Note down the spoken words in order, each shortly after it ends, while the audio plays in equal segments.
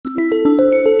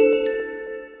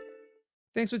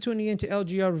Thanks for tuning in to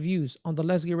LGR Reviews on the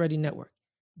Let's Get Ready Network,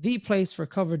 the place for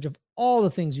coverage of all the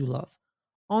things you love.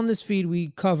 On this feed, we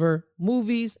cover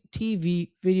movies, TV,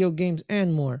 video games,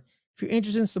 and more. If you're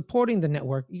interested in supporting the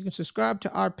network, you can subscribe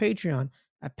to our Patreon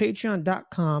at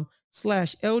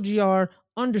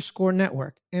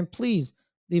patreon.com/LGR_network. And please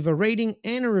leave a rating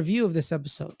and a review of this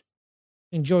episode.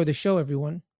 Enjoy the show,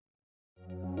 everyone.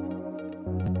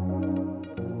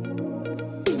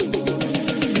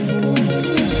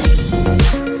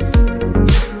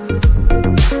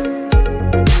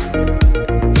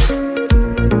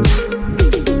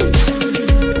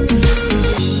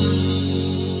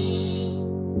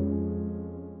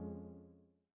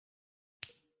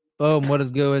 Boom, what is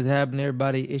good? What's happening,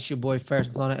 everybody? It's your boy Ferris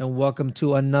Plana, and welcome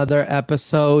to another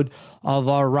episode of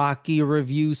our Rocky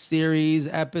review series.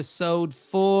 Episode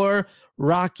 4,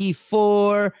 Rocky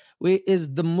 4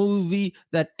 is the movie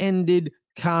that ended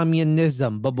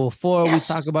communism. But before we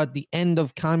talk about the end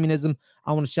of communism,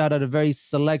 I want to shout out a very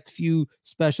select few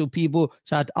special people.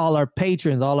 Shout out to all our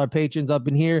patrons up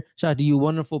in here. Shout out to you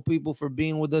wonderful people for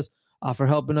being with us. For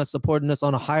helping us, supporting us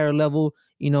on a higher level,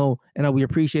 and we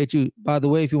appreciate you. By the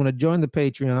way, if you want to join the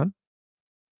Patreon,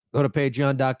 go to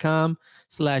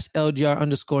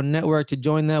patreon.com/LGR_network to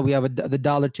join that. We have the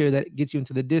dollar tier that gets you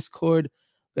into the Discord.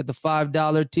 We got the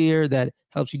 $5 tier that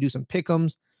helps you do some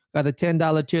pick'ems. Got the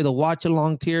 $10 tier, the watch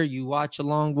along tier. You watch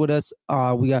along with us.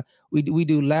 We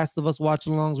do Last of Us watch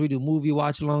alongs. We do movie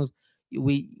watch alongs.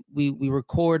 We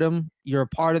record them. You're a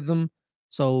part of them.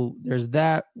 So there's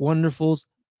that. Wonderfuls.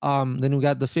 Then we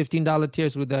got the $15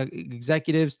 tiers with the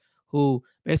executives who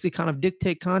basically kind of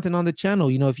dictate content on the channel.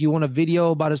 If you want a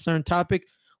video about a certain topic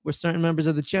with certain members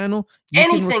of the channel,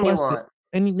 anything you want.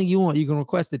 Anything you want, you can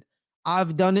request it.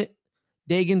 I've done it.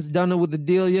 Dagan's done it with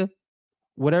Adelia.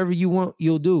 Whatever you want,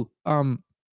 you'll do. Within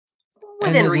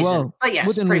reason. Well, but yes,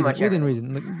 within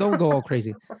reason. Like, don't go all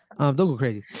crazy. Don't go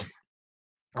crazy.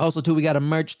 Also, too, we got a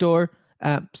merch store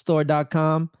at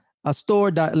store.com.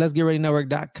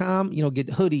 Store.letsgetreadynetwork.com. Get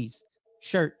hoodies,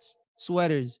 shirts,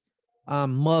 sweaters,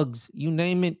 mugs, you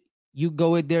name it. You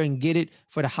go in there and get it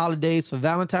for the holidays, for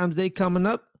Valentine's Day coming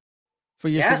up, for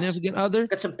your significant other.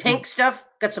 Got some pink stuff,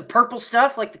 got some purple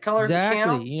stuff, like the color of the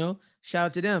channel. Shout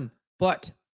out to them.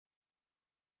 But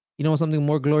something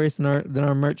more glorious than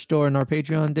our merch store and our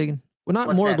Patreon, digging? Well,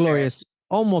 not more glorious,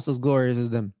 almost as glorious as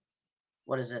them.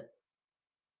 What is it?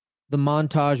 The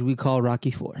montage we call Rocky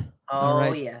 4. Oh,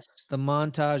 right? Yes. The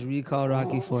montage we call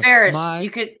Rocky 4. Ferris,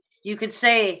 you could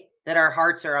say that our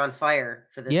hearts are on fire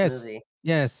for this movie.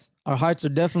 Yes, our hearts are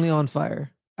definitely on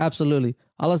fire. Absolutely.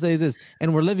 All I'll say is this,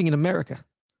 and we're living in America.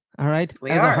 All right?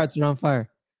 Our hearts are on fire.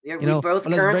 We both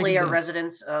currently are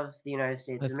residents of the United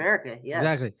States of America. Yes.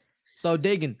 Exactly. So,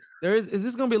 Dagan, is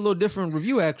this going to be a little different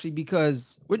review, actually,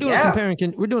 because we're doing a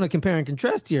compare and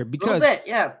contrast here. Because a little bit,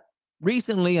 yeah.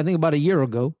 Recently, I think about a year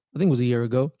ago,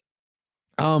 Sylvester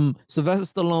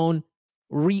Stallone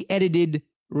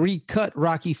recut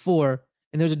Rocky 4,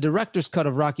 and there's a director's cut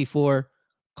of Rocky 4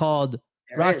 called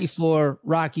Rocky 4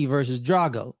 Rocky versus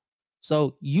Drago.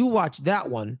 So you watched that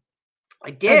one.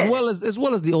 I did. As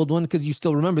well as the old one, because you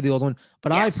still remember the old one.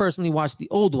 But yes. I personally watched the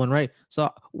old one, right? So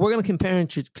we're going to compare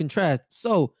and contrast.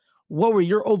 So what were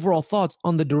your overall thoughts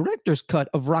on the director's cut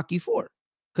of Rocky 4?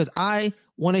 Because I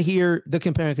want to hear the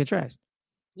compare and contrast.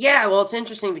 Yeah, well, it's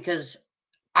interesting because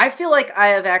I feel like I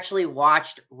have actually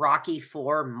watched Rocky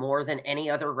 4 more than any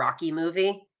other Rocky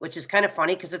movie, which is kind of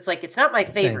funny because it's not my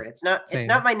favorite. Same. It's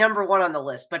not my number one on the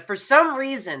list, but for some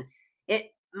reason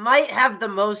it might have the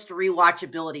most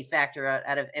rewatchability factor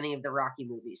out of any of the Rocky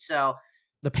movies. So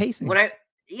the pacing. When I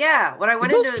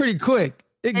went into pretty quick.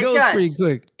 It goes pretty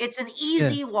quick. It's an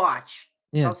easy watch.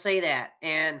 Yeah. I'll say that.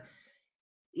 And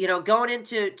going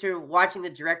into watching the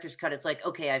director's cut, it's like,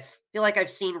 okay, I feel like I've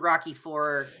seen Rocky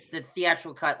 4, the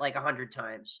theatrical cut, like 100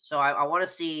 times. So I want to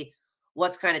see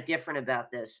what's kind of different about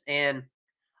this. And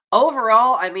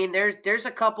overall, I mean, there's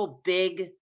a couple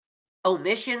big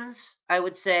omissions, I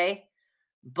would say,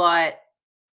 but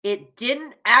it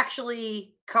didn't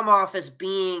actually come off as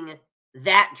being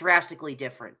that drastically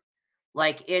different.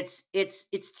 Like it's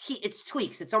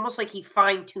tweaks. It's almost like he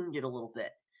fine-tuned it a little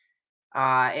bit.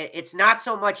 It's not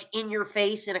so much in your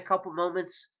face in a couple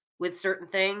moments with certain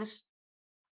things,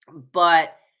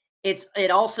 but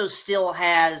it also still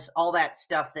has all that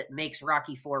stuff that makes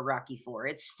Rocky 4 Rocky 4.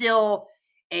 It's still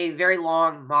a very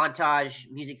long montage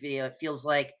music video. It feels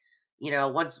like,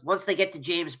 once they get to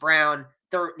James Brown,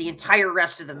 the entire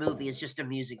rest of the movie is just a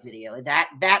music video.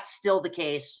 That's still the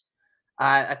case.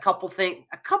 A couple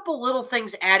little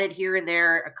things added here and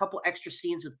there, a couple extra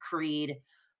scenes with Creed.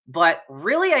 But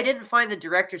really, I didn't find the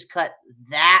director's cut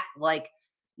that,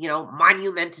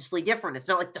 monumentously different. It's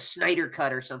not like the Snyder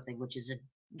Cut or something, which is a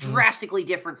drastically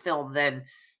different film than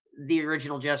the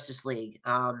original Justice League.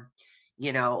 Or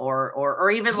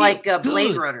even like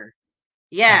Blade Runner.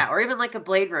 Yeah, or even like a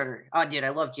Blade Runner. Oh, dude, I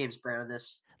love James Brown in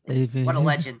this. What a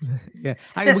legend. Yeah,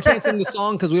 we can't sing the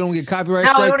song because we don't get copyright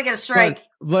No, strike. we don't get a strike.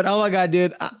 But oh my god,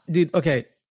 dude, okay.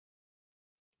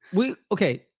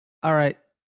 All right.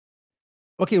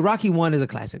 Okay, Rocky 1 is a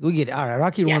classic. We get it. All right,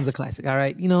 Rocky 1's a classic. All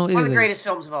right, one of the greatest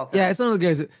films of all time. Yeah, it's one of the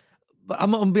greatest. But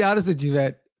I'm gonna be honest with you,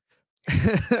 man.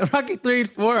 Rocky 3 and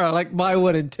 4 are like my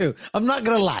 1 and 2. I'm not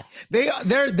gonna lie.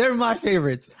 They're my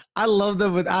favorites. I love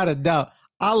them without a doubt.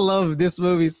 I love this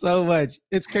movie so much.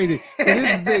 It's crazy.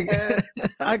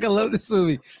 I can love this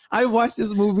movie. I watched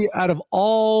this movie out of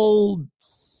all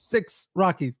 6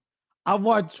 Rockies. I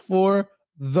watched 4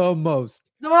 the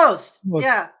most. The most.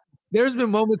 Yeah. There's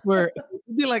been moments where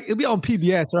it'd be on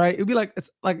PBS, right? It'd be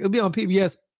on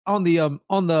PBS on the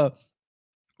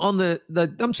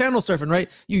I'm channel surfing, right?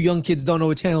 You young kids don't know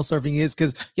what channel surfing is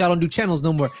because y'all don't do channels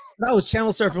no more. But I was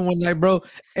channel surfing one night, bro,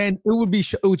 and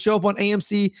it would show up on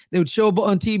AMC, they would show up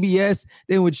on TBS,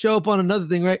 they would show up on another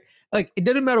thing, right? Like it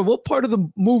didn't matter what part of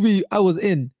the movie I was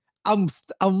in. I'm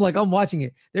watching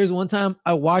it. There's one time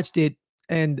I watched it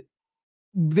and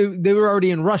they were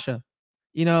already in Russia,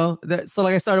 so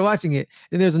like I started watching it.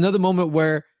 And there's another moment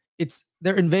where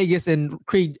they're in Vegas and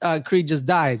Creed just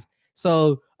dies.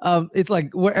 So it's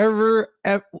like wherever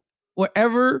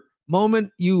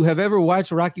moment you have ever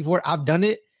watched Rocky 4, I've done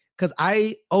it because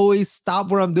I always stop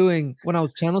what I'm doing when I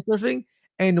was channel surfing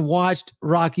and watched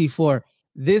Rocky 4.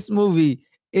 This movie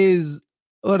is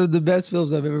one of the best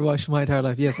films I've ever watched in my entire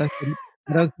life. Yes, I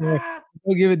don't care. I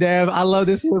don't give a damn. I love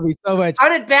this movie so much.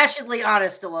 Unabashedly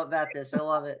honest about this. I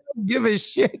love it. I don't give a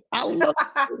shit. I love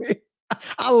it.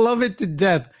 I love it to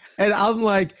death. And I'm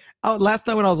like, last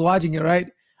time when I was watching it, right?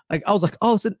 Like I was like,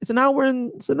 oh, it's an hour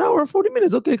and 40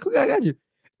 minutes. Okay, cool, I got you,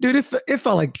 dude. It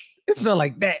felt like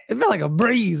that. It felt like a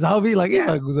breeze. I'll be like, it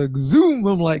was like zoom.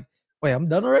 I'm like, wait, I'm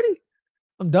done already.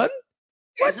 I'm done.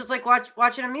 It's just like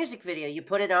watching a music video. You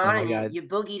put it on and you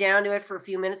boogie down to it for a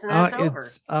few minutes and then it's over.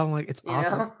 I'm like, it's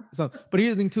awesome. So, but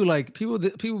here's the thing too, like people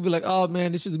be like, oh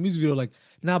man, this is a music video. Like,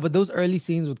 nah, but those early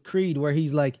scenes with Creed where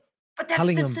he's like, but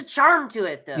that's the charm to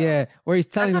it, though. Yeah, where he's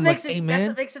telling him like, hey man, that's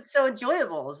what makes it so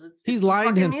enjoyable. He's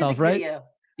lying to himself, right? Video.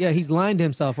 Yeah, he's lying to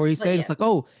himself where he's saying it's like,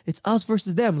 oh, it's us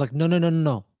versus them. Like,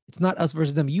 no. It's not us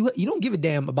versus them. You don't give a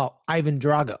damn about Ivan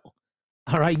Drago.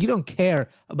 All right, you don't care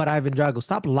about Ivan Drago.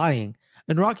 Stop lying.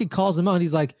 And Rocky calls him out and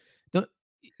he's like,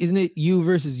 isn't it you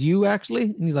versus you actually?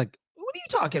 And he's like, what are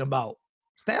you talking about?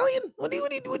 Stallion? What are you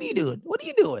doing? What are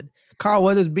you doing? Carl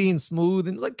Weathers being smooth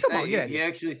and it's like, come on, yeah. You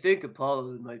actually think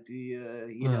Apollo might be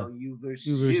you versus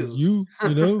you,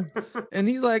 And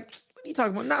he's like, what are you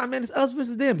talking about? Nah, man, it's us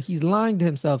versus them. He's lying to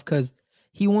himself because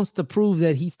he wants to prove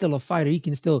that he's still a fighter. He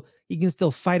can still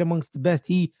fight amongst the best.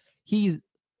 He's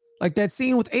like that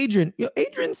scene with Adrian.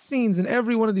 Adrian's scenes in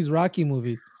every one of these Rocky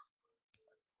movies.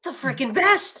 The freaking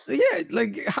best. Yeah,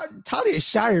 like Talia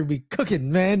Shire be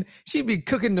cooking, man. She be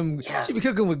cooking them. Yeah. She be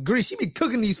cooking with grease. She be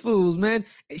cooking these fools, man.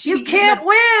 You can't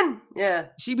win. Yeah.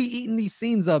 She be eating these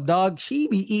scenes up, dog. She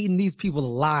be eating these people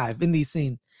alive in these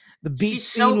scenes. The beach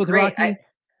scene with great. Rocky.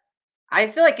 I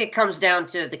feel like it comes down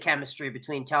to the chemistry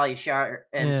between Talia Shire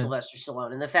and Sylvester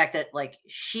Stallone, and the fact that like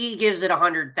she gives it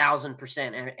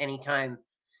 100,000% anytime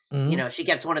she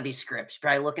gets one of these scripts.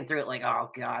 Probably looking through it like, oh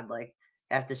god, like.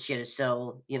 Half this shit is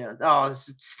so,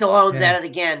 Stallone's at it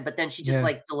again, but then she just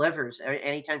like delivers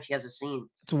anytime she has a scene.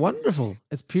 It's wonderful.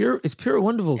 It's pure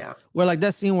wonderful. Yeah. Where like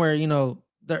that scene where,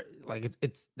 they're like,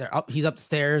 they're up, he's up the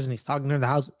stairs and he's talking to the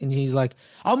house and he's like,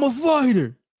 I'm a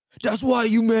fighter. That's why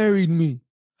you married me.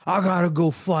 I gotta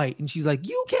go fight. And she's like,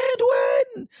 you can't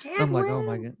win. I'm like, oh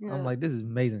my God. Yeah. I'm like, this is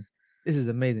amazing. This is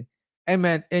amazing. And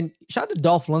man, and shout out to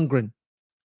Dolph Lundgren.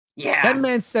 Yeah. That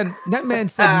man said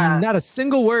not a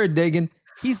single word, Dagan.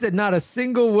 He said not a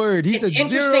single word. It's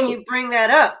interesting you bring that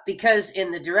up because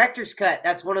in the director's cut,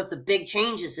 that's one of the big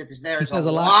changes. There's a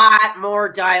lot more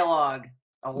dialogue.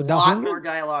 A lot more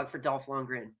dialogue for Dolph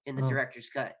Lundgren in the director's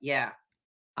cut. Yeah.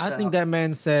 I think that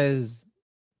man says,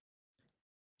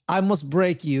 I must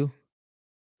break you.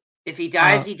 If he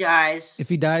dies, he dies. If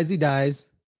he dies, he dies.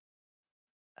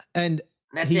 And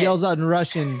he yells out in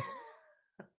Russian,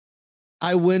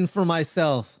 I win for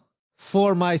myself.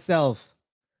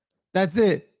 That's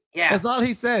it. Yeah. That's all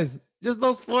he says. Just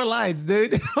those 4 lines,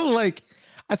 dude. I'm like,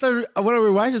 when I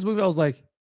watched this movie, I was like,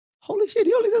 holy shit,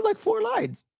 he only says like 4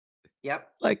 lines. Yep.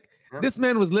 Like this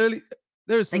man was literally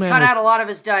they cut out a lot of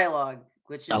his dialogue,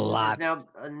 which is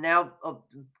now a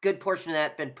good portion of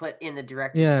that been put in the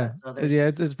director's cut. So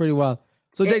it's pretty wild.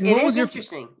 So, Dagan, It is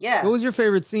interesting. what Yeah. was your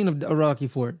favorite scene of Rocky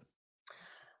Four?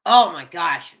 Oh my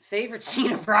gosh, favorite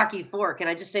scene of Rocky Four. Can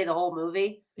I just say the whole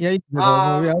movie? Yeah, the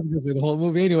whole movie. I was gonna say the whole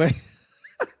movie anyway.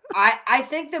 I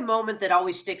think the moment that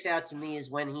always sticks out to me is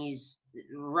when he's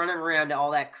running around to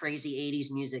all that crazy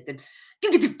 '80s music. That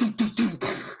It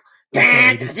was so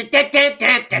 80s. It was so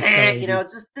you know,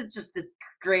 80s. it's just the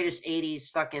greatest '80s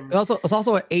fucking. It's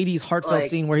also an 80s heartfelt Like,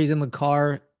 scene where he's in the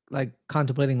car, like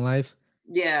contemplating life.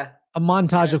 yeah, A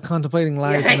montage yeah, of contemplating yeah.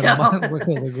 life, and I then a montage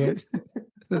know. like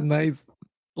what? Nice,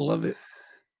 love it.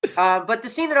 But the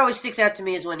scene that always sticks out to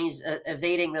me is when he's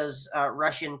evading those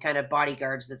Russian kind of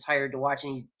bodyguards that's hired to watch,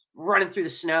 and he's running through the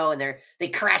snow, and they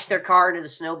crash their car into the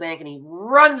snowbank, and he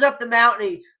runs up the mountain.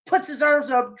 He puts his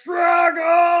arms up,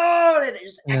 dragon, and it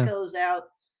just Yeah, echoes out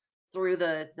through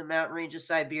the mountain range of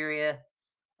Siberia,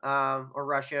 or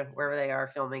Russia, wherever they are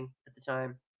filming at the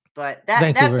time. But that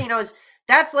Vancouver, scene always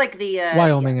that's like the yeah,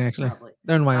 Wyoming. Actually, probably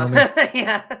they're in Wyoming.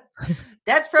 yeah,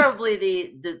 that's probably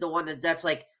the one that's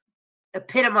like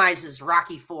epitomizes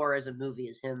Rocky Four as a movie,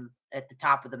 is him at the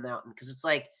top of the mountain, because it's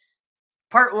like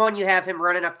part one you have him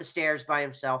running up the stairs by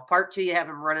himself. Part two you have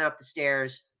him running up the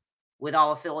stairs with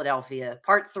all of Philadelphia.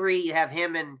 Part three you have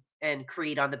him and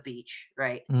Creed on the beach,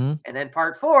 right? Mm-hmm. And then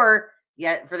part four,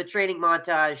 yeah, for the training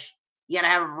montage, you got to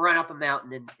have him run up a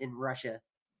mountain in Russia.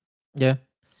 Yeah.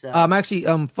 So Actually,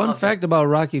 fun fact about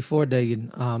Rocky Four,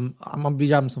 Dagan. I'm gonna be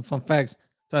dropping some fun facts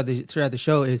throughout the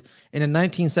show. Is in a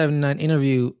 1979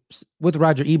 interview with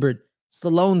Roger Ebert,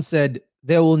 Stallone said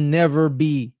there will never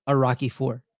be a Rocky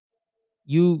Four.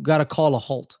 You gotta call a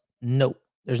halt. No,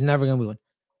 there's never gonna be one.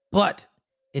 But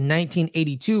in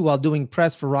 1982, while doing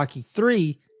press for Rocky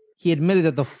 3, he admitted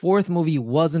that the fourth movie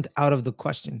wasn't out of the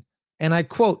question. And I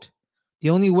quote, "The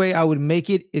only way I would make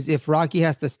it is if Rocky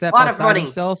has to step a lot of outside money.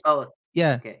 himself." Oh,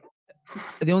 Yeah. okay.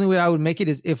 The only way I would make it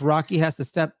is if Rocky has to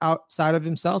step outside of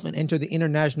himself and enter the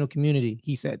international community,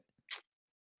 he said.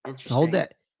 So hold Interesting.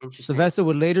 that. Interesting. Sylvester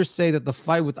would later say that the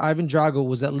fight with Ivan Drago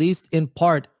was at least in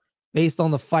part based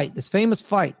on the fight. This famous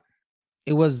fight.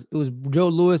 It was Joe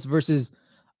Louis versus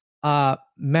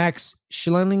Max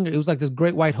Schilling. It was like this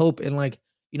great white hope and like,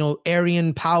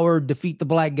 Aryan power, defeat the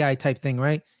black guy type thing,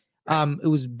 right? It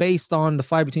was based on the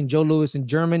fight between Joe Louis and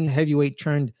German heavyweight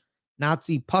turned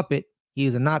Nazi puppet. He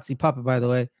is a Nazi puppet, by the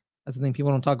way. That's the thing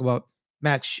people don't talk about.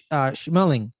 Max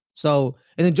Schmeling. So,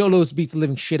 and then Joe Louis beats the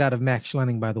living shit out of Max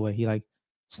Schmeling, by the way. He like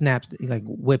snaps, he like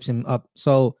whips him up.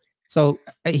 So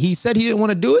he said he didn't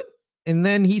want to do it. And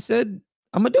then he said,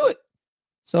 I'm going to do it.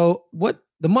 So what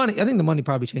the money? I think the money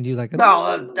probably changed. He's like,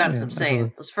 no, that's what I'm saying.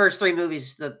 Absolutely. Those first three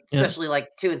movies, especially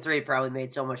like 2 and 3, probably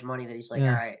made so much money that he's like, all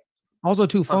right. Also,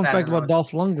 too, fun fact about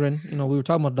Dolph Lundgren. We were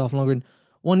talking about Dolph Lundgren.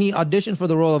 When he auditioned for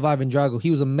the role of Ivan Drago,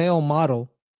 he was a male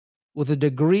model with a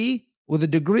degree.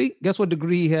 Guess what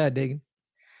degree he had, Dagan?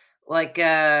 Like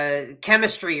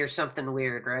chemistry or something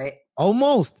weird, right?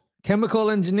 Almost.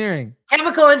 Chemical engineering.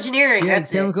 Chemical engineering. Yeah,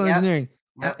 that's chemical it. engineering.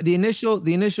 Yep. The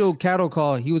initial cattle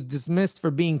call, he was dismissed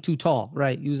for being too tall,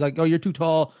 right? He was like, "Oh, you're too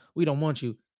tall. We don't want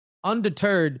you."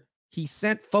 Undeterred, he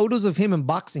sent photos of him in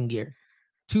boxing gear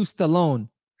to Stallone,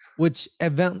 which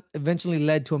eventually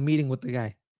led to a meeting with the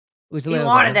guy. He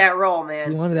wanted that role,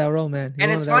 man. He wanted that role, man.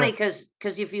 And it's funny because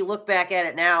if you look back at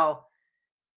it now,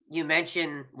 you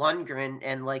mention Lundgren,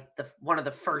 and like one of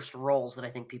the first roles that I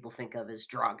think people think of is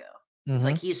Drago. Mm-hmm. It's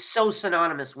like he's so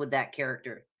synonymous with that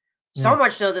character. So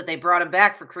much so that they brought him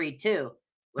back for Creed 2.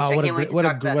 Which I can't wait to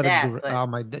talk about that. Oh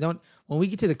my! When we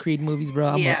get to the Creed movies, bro,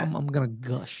 I'm gonna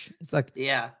gush. It's like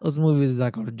those movies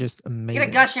are just amazing. You're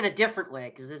gonna gush in a different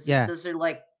way because those are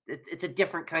like it's a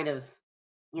different kind of.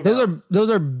 Those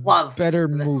are love better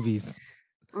movies.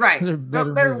 Right. Those are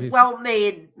better movies.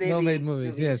 Well-made, maybe. Well-made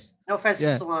movies. Yes. No offense to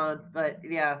Stallone, but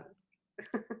yeah.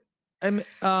 And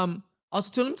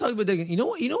also, too, let me talk about Diggin. You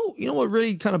know what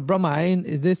really kind of brought my eye in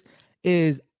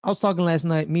is I was talking last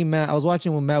night. Me and Matt, I was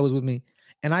watching when Matt was with me,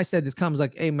 and I said this comment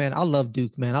like, "Hey man, I love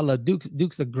Duke, man. I love Duke.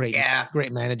 Duke's a great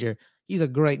manager. He's a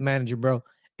great manager, bro."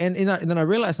 And then I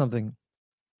realized something.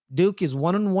 Duke is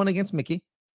 1-1 against Mickey,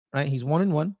 right? He's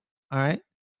 1-1. All right,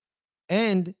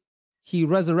 and he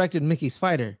resurrected Mickey's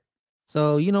fighter.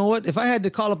 So you know what? If I had to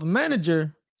call up a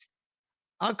manager,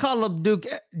 I'll call up Duke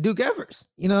Evers.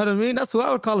 You know what I mean? That's who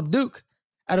I would call up, Duke,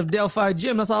 out of Delphi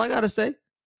Gym. That's all I gotta say.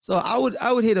 So I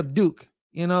would hit up Duke,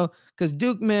 because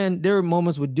Duke, man, there were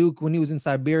moments with Duke when he was in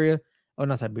Siberia, or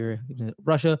not Siberia,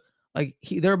 Russia. Like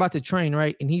they're about to train,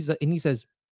 right? And he says,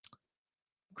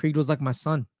 Creed was like my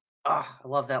son. Oh, I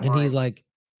love that line. And he's like,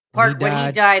 when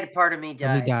he died, part of me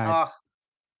died. Oh.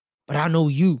 But I know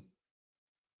you'll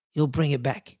bring it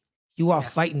back. You are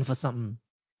fighting for something,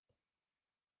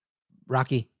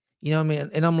 Rocky. You know what I mean?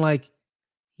 And I'm like,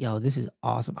 yo, this is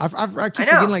awesome. I I keep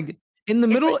forgetting, know. like, in the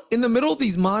It's like middle of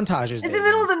these montages, in the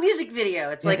middle Dagan. of the music video,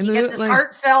 it's Yeah, like in you the get middle, this like,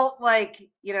 heartfelt, like,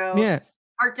 you know, yeah,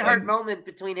 heart-to-heart like, moment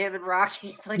between him and Rocky.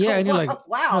 It's like, yeah, "Oh, and you're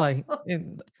wow. like,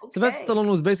 and Okay." Sylvester Stallone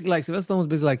was basically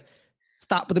like,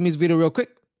 stop with the music video real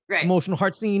quick. Right. Emotional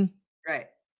heart scene, Right.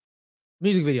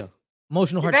 music video,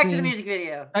 emotional Get heart back to the scene, music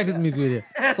video. back to the Yeah. music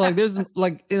video. So like, there's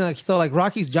like, so like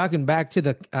Rocky's jogging back to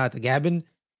the cabin,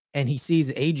 and he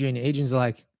sees Adrian. Adrian's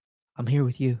like, "I'm here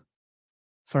with you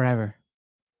forever,"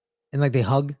 and like they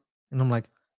hug, and I'm like,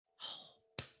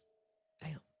 oh,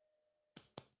 damn,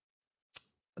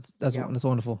 Yep. that's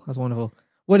wonderful. That's wonderful.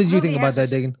 What This did you movie think about has that,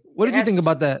 this Dagan? What it did you has think this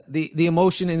about that? The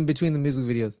emotion in between the music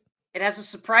videos. it has a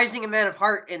surprising amount of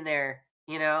heart in there,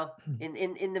 you know,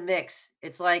 in the mix.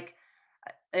 It's like,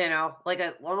 you know, like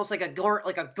a almost like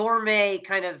a gourmet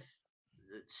kind of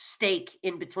steak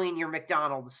in between your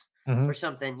McDonald's Mm-hmm. or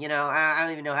something. You know, I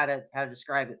don't even know how to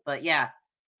describe it, but yeah,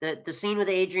 the scene with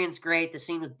Adrian's great. The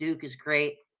scene with Duke is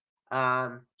great.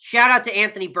 Shout out to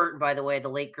Anthony Burton, by the way, the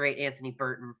late great Anthony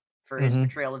Burton for his Mm-hmm.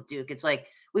 portrayal of Duke. It's like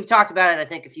we've talked about it, I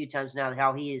think, a few times now,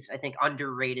 how he is, I think,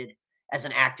 underrated as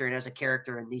an actor and as a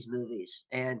character in these movies,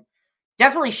 and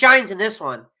definitely shines in this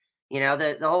one. You know,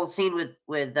 the whole scene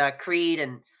with Creed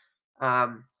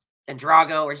um and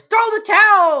Drago, or throw the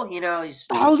towel. You know,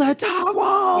 Oh, the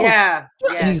towel! yeah,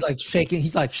 And yeah, he's like shaking.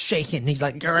 He's like shaking. He's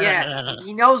like, yeah. I'm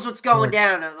He knows what's going like,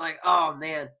 down. I'm like, oh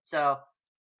man. So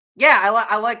yeah,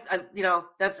 you know,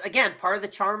 that's again part of the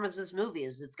charm of this movie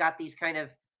is it's got these kind of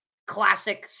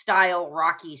classic style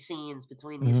Rocky scenes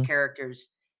between these mm-hmm, characters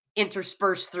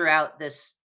interspersed throughout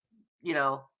this, you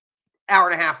know, hour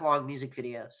and a half long music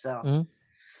video. So mm-hmm.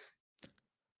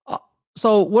 Uh,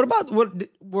 so what about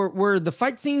were the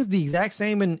fight scenes the exact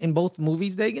same in both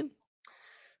movies, Dagan?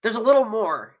 there's a little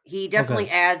more. He Okay. definitely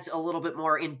adds a little bit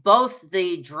more in both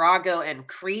the Drago and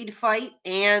Creed fight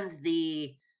and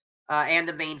the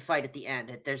main fight at the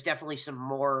end. There's definitely some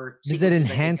more Does it sequences I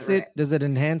think enhance that are it? Does it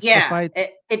enhance the yeah, fights?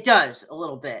 it does a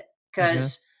little bit Okay.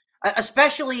 because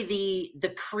especially the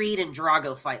Creed and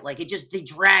Drago fight, like it just they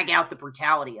drag out the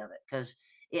brutality of it because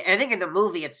I think in the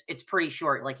movie it's pretty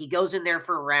short. Like he goes in there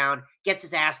for a round, gets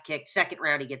his ass kicked. Second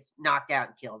round, he gets knocked out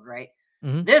and killed. Right.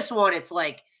 Mm-hmm. This one, it's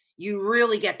like you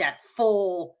really get that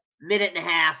full minute and a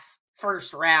half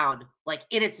first round, like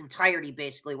in its entirety,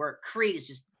 basically, where Creed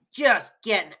is just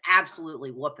getting absolutely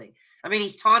whooping. I mean,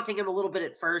 he's taunting him a little bit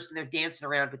at first, and they're dancing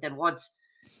around, but then once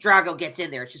Drago gets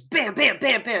in there, it's just bam, bam,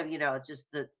 bam, bam. You know, it's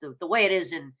just the way it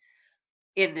is in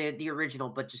the original,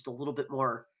 but just a little bit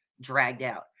more dragged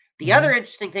out. The Mm-hmm. other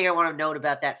interesting thing I want to note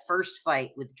about that first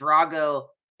fight with Drago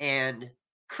and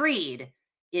Creed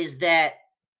is that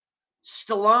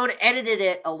Stallone edited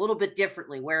it a little bit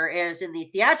differently. Whereas in the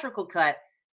theatrical cut,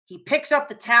 he picks up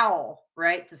the towel,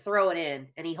 right, to throw it in,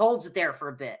 and he holds it there for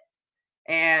a bit.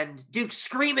 And Duke's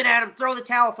screaming at him, throw the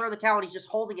towel, and he's just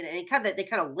holding it. And they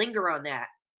kind of linger on that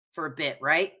for a bit,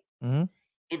 right? Mm-hmm.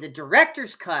 In the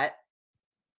director's cut,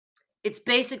 it's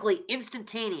basically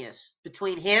instantaneous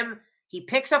between him. He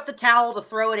picks up the towel to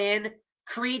throw it in.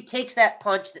 Creed takes that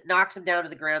punch that knocks him down to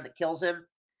the ground that kills him,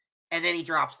 and then he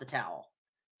drops the towel.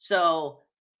 So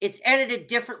it's edited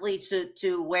differently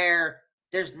to where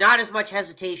there's not as much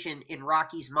hesitation in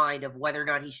Rocky's mind of whether or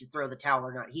not he should throw the towel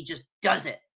or not. He just does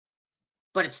it,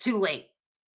 but it's too late,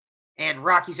 and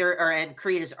and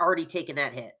Creed has already taken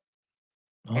that hit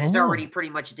and is already Oh. pretty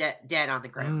much dead on the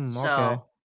ground. Okay. So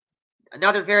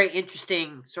another very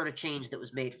interesting sort of change that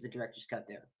was made for the director's cut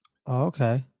there. Oh,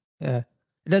 okay. Yeah.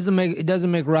 It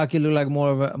doesn't make Rocky look like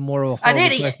more of a An horrible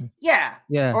idiot, person. yeah,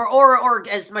 Yeah. or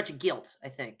as much guilt, I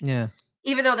think. Yeah.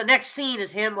 Even though the next scene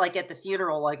is him like at the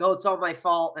funeral, like, oh, it's all my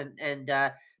fault, and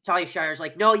Talia Shire's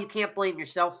like, no, you can't blame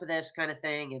yourself for this kind of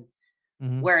thing. And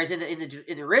Mm-hmm. whereas in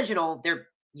the original, there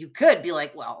you could be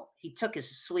like, well, he took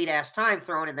his sweet ass time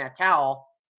throwing in that towel.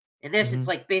 In this, Mm-hmm. it's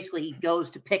like basically he goes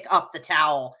to pick up the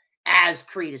towel as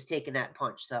Creed is taking that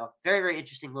punch. So very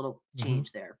interesting little Mm-hmm.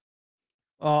 change there.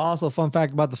 Also, fun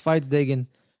fact about the fights, Dagan,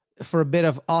 for a bit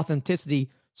of authenticity,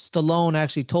 Stallone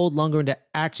actually told Lundgren to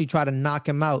actually try to knock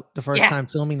him out the first Yeah, time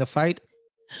filming the fight.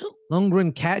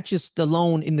 Lundgren catches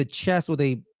Stallone in the chest with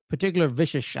a particular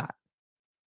vicious shot.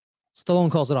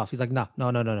 Stallone calls it off. He's like, no,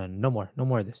 no, no, no, no, no more. No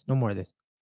more of this. No more of this.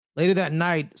 Later that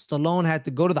night, Stallone had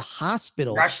to go to the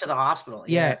hospital. rush to the hospital.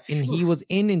 Yeah, Yeah, and Phew. he was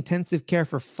in intensive care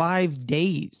for 5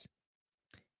 days.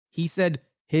 He said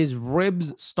his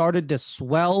ribs started to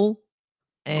swell,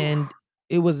 and Oof.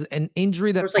 it was an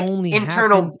injury There that was like only happened.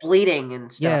 internal bleeding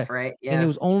and Yeah, stuff, right? and it Yeah.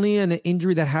 was only an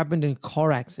injury that happened in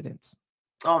car accidents.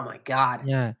 Oh my god.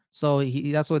 Yeah, so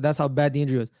that's how bad the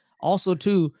injury was. Also,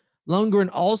 too, Lundgren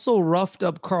also roughed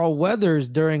up Carl Weathers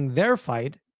during their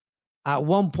fight. at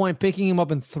one point picking him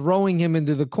up and throwing him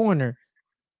into the corner.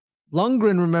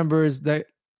 Lundgren remembers that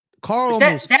Carl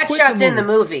almost that quit shot's the in the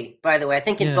movie. movie, by the way. I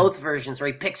think in both versions where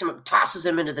he picks him up, tosses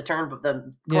him into the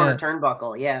corner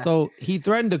turnbuckle. Yeah. So he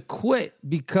threatened to quit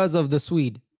because of the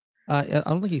Swede. I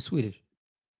don't think he's Swedish.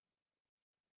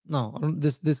 No,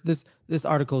 this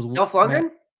article is Dolph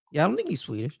Lundgren? Yeah, I don't think he's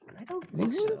Swedish. I don't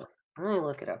think so. Let me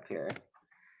look it up here.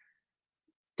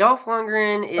 Dolph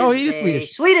Lundgren is he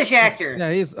is Swedish actor.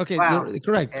 Yeah, he is. Okay, wow. you're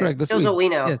correct. Okay. Correct. The shows Swede. what we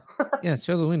know. Yes,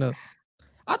 shows what we know.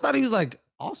 I thought he was like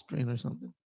Austrian or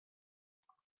something.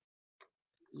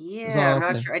 Yeah, I'm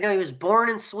not sure. I know he was born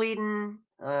in Sweden.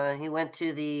 He went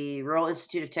to the Royal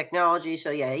Institute of Technology.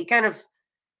 So yeah, he kind of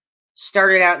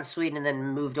started out in Sweden and then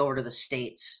moved over to the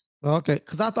States. Okay,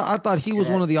 because I thought he was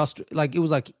one of the like it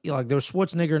was like there was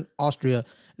Schwarzenegger in Austria.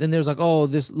 Then there's like, oh,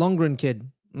 this Lundgren kid.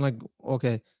 I'm like,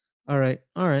 okay, all right,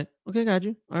 okay, got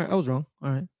you. All right, I was wrong.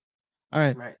 All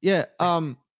right, yeah.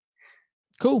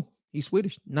 Cool. He's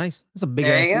Swedish. Nice. That's a big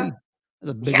ass Swede.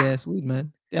 That's a big ass Swede,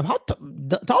 man. Damn, how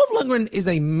Dolph Lundgren is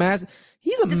a massive.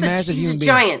 He's a massive human being.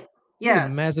 Giant. Yeah,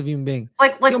 he's a massive human being.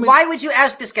 Like, why would you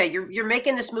ask this guy? You're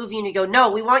making this movie and you go,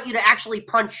 no, we want you to actually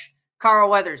punch Carl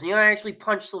Weathers and you actually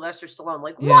punch Sylvester Stallone.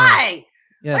 Like, why?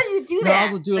 Yeah. Why do you do that?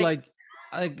 Also, too, like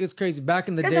it's crazy. Back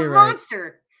in the day, a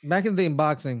monster. Back in the day in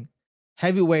boxing,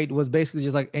 heavyweight was basically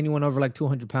just like anyone over like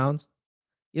 200 pounds.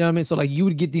 You know what I mean? So like you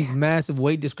would get these massive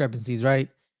weight discrepancies, right?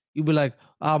 You'd be like,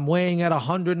 I'm weighing at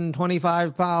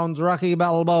 125 pounds, Rocky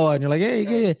Balboa. And you're like,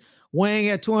 hey, weighing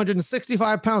at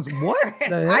 265 pounds. What?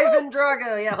 Ivan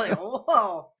Drago. Yeah, like,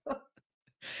 whoa.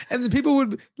 And then people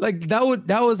would like that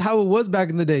was how it was back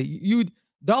in the day.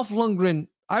 Dolph Lundgren,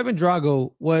 Ivan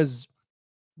Drago was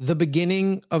the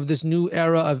beginning of this new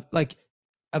era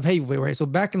of heavyweight, right? So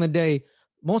back in the day,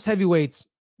 most heavyweights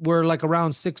were like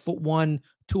around 6'1",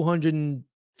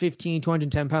 215,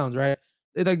 210 pounds, right?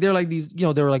 They're like these, they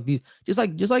were like these, just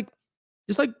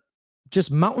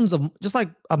mountains of just like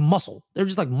a muscle. They're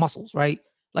just like muscles, right?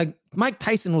 Like Mike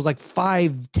Tyson was like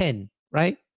 5'10",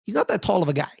 right? He's not that tall of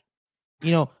a guy,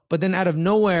 but then out of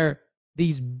nowhere,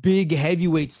 these big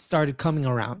heavyweights started coming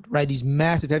around, right? These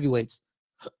massive heavyweights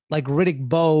like Riddick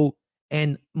Bowe,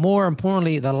 and more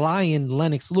importantly, the Lion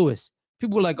Lennox Lewis.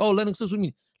 People were like, oh, Lennox Lewis, what do you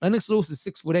mean? Lennox Lewis is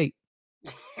 6'8",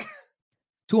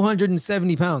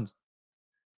 270 pounds.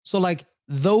 So like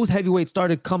those heavyweights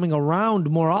started coming around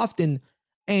more often,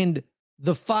 and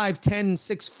the 5'10",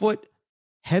 6 foot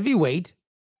heavyweight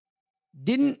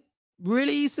didn't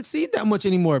really succeed that much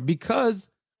anymore because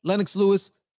Lennox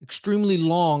Lewis, extremely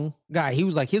long guy. He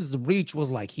was like, his reach was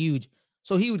like huge.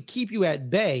 So he would keep you at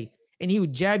bay and he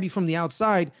would jab you from the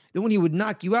outside. Then when he would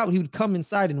knock you out, he would come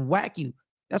inside and whack you.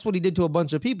 That's what he did to a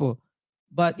bunch of people.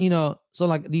 But, so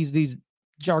like these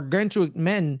gargantuan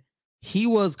men, he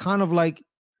was kind of like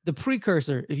the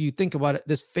precursor, if you think about it,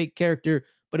 this fake character,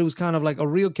 but it was kind of like a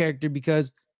real character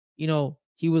because,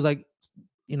 he was like,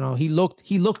 he looked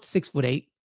 6'8",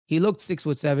 he looked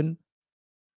 6'7".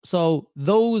 So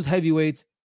those heavyweights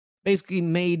basically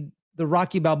made the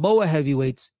Rocky Balboa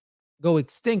heavyweights go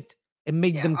extinct and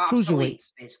made them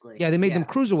cruiserweights. Basically. Yeah, they made them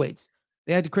cruiserweights.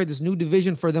 They had to create this new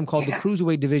division for them called the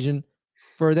cruiserweight division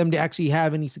for them to actually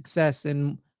have any success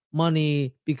and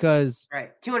money because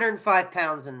 205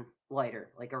 pounds and lighter,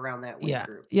 like around that weight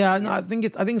group. Yeah, no, I think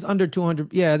it's under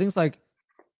 200. Yeah, I think it's like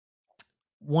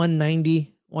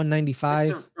 190, 195.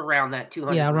 It's around that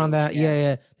 200. Yeah, around that.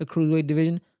 Yeah. The cruiserweight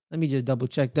division. Let me just double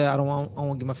check that. I don't want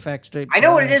to get my facts straight. I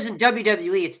know what it is in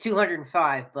WWE. It's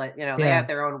 205, but they have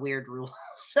their own weird rules.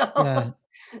 So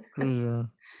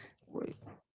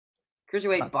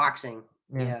cruiserweight boxing.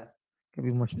 Yeah. Can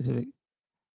be more specific.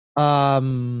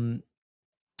 Yep,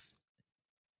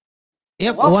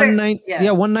 190.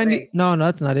 Yeah, 190. No,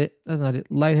 that's not it. That's not it.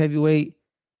 Light heavyweight.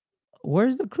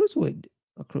 Where's the cruiserweight?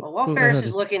 While Ferris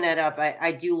is looking that up,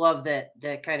 I do love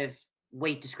that kind of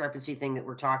weight discrepancy thing that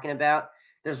we're talking about.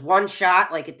 There's one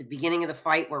shot like at the beginning of the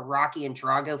fight where Rocky and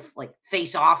Drago like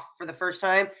face off for the first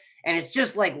time, and it's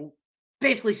just like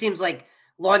basically seems like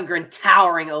Lundgren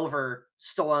towering over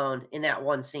Stallone in that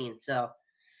one scene. So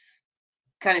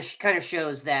kind of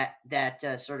shows that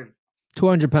sort of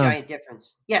 200 pounds giant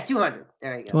difference. Yeah, 200.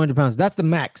 There you go. 200 pounds. That's the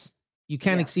max. You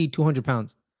can't exceed 200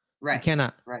 pounds. Right. You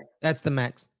cannot. Right. That's the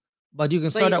max. But you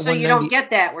can start at 190. So you don't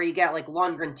get that where you got like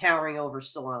Lundgren towering over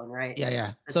Stallone, right?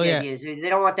 Yeah. That's so they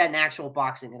don't want that in actual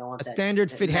boxing. They don't want a standard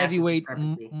fit heavyweight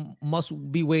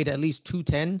must be weighed at least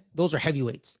 210. Those are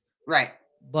heavyweights. Right.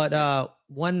 But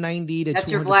 190 to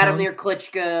that's your Vladimir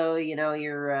Klitschko.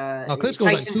 Your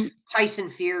Klitschko Tyson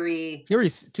Fury.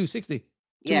 Fury's 260.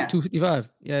 Yeah. 255.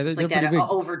 Yeah, they're like pretty that big.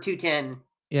 Over 210.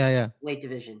 Yeah. Weight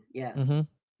division. Yeah. Mm-hmm.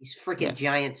 These freaking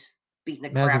giants. beating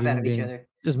the Massive crap out human of each beings. other.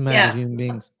 Just massive Yeah. human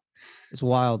beings. It's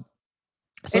wild.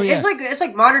 So It's yeah.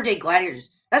 like modern day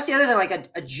gladiators. That's the other thing, like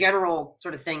a general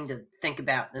sort of thing to think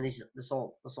about in this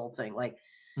whole thing. Like,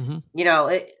 you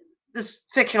know, this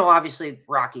fictional, obviously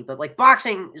Rocky, but like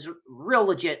boxing is real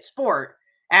legit sport,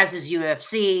 as is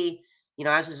UFC. You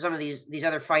know, as is some of these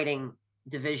other fighting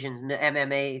divisions,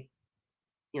 MMA.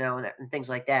 You know, and things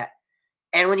like that.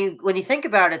 And when you think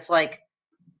about it, it's like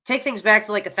take things back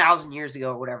to like 1,000 years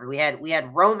ago or whatever. We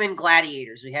had Roman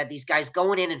gladiators. We had these guys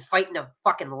going in and fighting a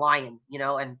fucking lion, you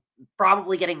know, and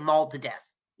probably getting mauled to death,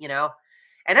 you know,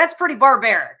 and that's pretty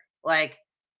barbaric. Like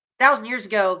 1,000 years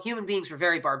ago, human beings were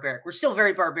very barbaric. We're still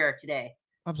very barbaric today,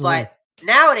 Absolutely. but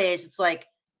nowadays it's like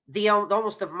the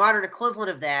almost the modern equivalent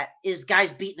of that is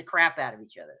guys beating the crap out of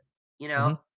each other, you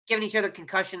know, giving each other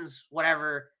concussions,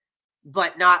 whatever,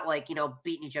 but not like, you know,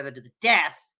 beating each other to the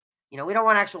death. You know, we don't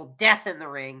want actual death in the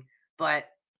ring, but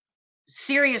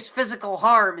serious physical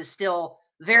harm is still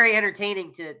very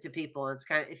entertaining to people. It's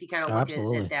kind of, if you kind of look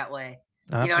at it that way,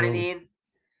 you know what I mean?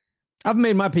 I've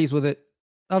made my peace with it.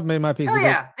 I've made my peace Oh with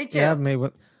yeah, it. me too. Yeah, I've made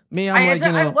what me. I'm like,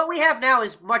 you know, what we have now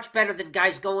is much better than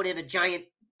guys going in a giant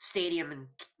stadium and,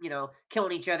 you know,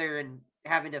 killing each other and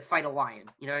having to fight a lion.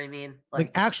 You know what I mean?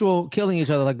 Like actual killing each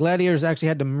other. Like gladiators actually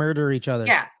had to murder each other.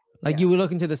 Yeah. Like you would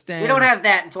look into the stands. We don't have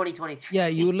that in 2023. Yeah,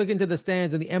 you would look into the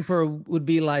stands and the emperor would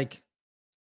be like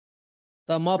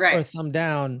thumb up or thumb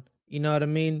down. You know what I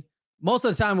mean? Most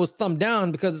of the time it was thumb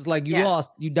down because it's like you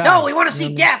lost, you died. No, we want to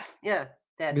see death. Yeah.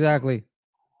 Exactly.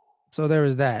 So there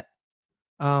is that.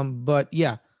 But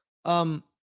yeah.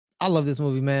 I love this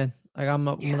movie, man. Like I'm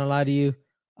not gonna lie to you.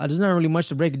 There's not really much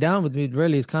to break it down with me.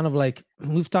 Really, it's kind of like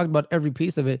we've talked about every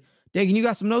piece of it. Dagan, you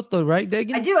got some notes though, right,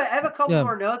 Dagan? I do. I have a couple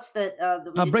more notes that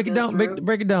we didn't break it down.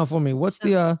 Break it down for me. What's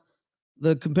the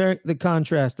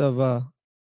contrast of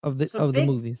the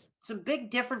movies? Some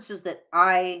big differences that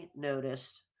I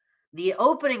noticed. The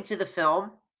opening to the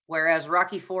film, whereas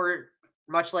Rocky IV,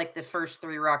 much like the first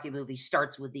three Rocky movies,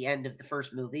 starts with the end of the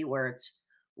first movie, where it's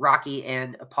Rocky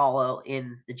and Apollo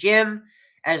in the gym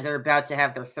as they're about to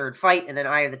have their third fight, and then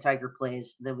Eye of the Tiger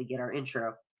plays, and then we get our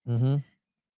intro.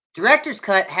 Director's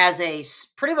cut has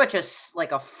pretty much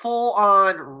a full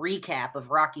on recap of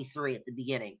Rocky 3 at the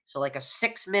beginning. So like a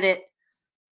 6-minute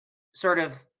sort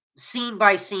of scene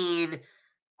by scene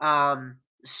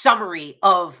summary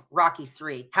of Rocky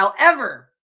 3.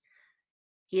 However,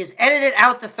 he has edited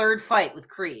out the third fight with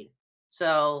Creed.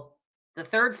 So the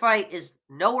third fight is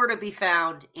nowhere to be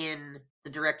found in the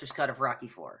director's cut of Rocky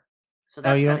 4. So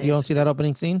that's you don't see that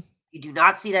opening scene? You do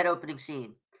not see that opening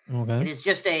scene. Okay. It is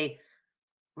just a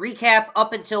recap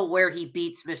up until where he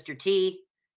beats Mr. T,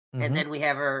 and then we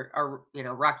have our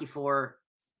Rocky 4,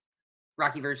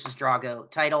 Rocky versus Drago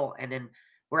title, and then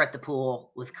we're at the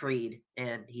pool with Creed,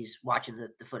 and he's watching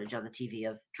the footage on the TV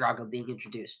of Drago being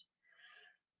introduced.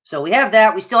 So we have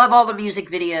that. We still have all the music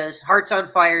videos. Hearts on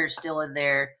Fire is still in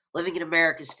there. Living in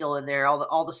America is still in there.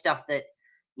 All the stuff that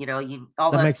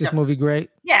all that makes stuff. This movie great.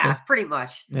 Yeah, pretty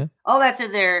much. Yeah, all that's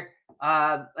in there.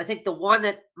 I think the one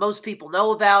that most people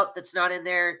know about that's not in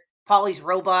there, Polly's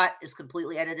robot, is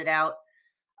completely edited out.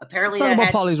 Apparently, let's talk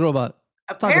about Polly's robot.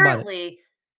 Apparently,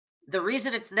 the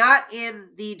reason it's not in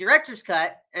the director's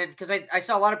cut, and because I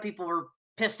saw a lot of people were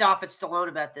pissed off at Stallone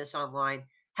about this online,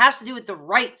 has to do with the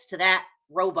rights to that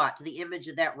robot, to the image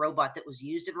of that robot that was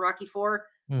used in Rocky IV.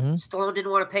 Stallone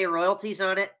didn't want to pay royalties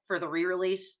on it for the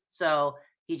re-release, so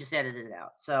he just edited it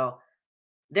out. So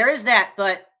there is that.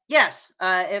 But yes,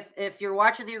 if you're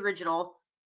watching the original,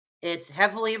 it's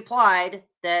heavily implied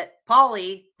that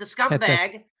Paulie, the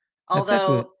scumbag,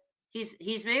 although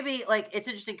he's maybe like, it's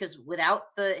interesting because without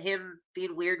him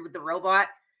being weird with the robot,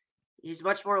 he's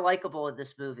much more likable in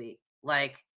this movie.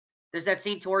 Like there's that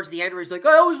scene towards the end where he's like,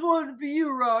 "I always wanted to be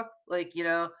you, Rock," like, you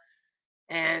know.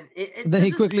 And then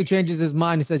he quickly changes his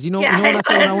mind. He says, "You know what I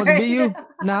said when I wanted to be you?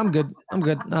 Nah, I'm good. I'm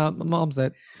good. Nah, my mom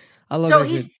said." I love that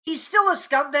shit. He's still a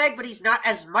scumbag, but he's not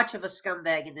as much of a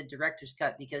scumbag in the director's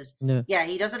cut because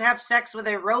he doesn't have sex with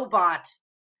a robot,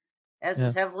 as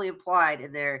is heavily implied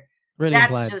in there. Really That's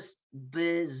implied. just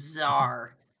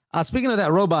bizarre. Speaking of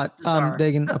that robot,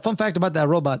 Dagan, a fun fact about that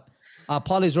robot: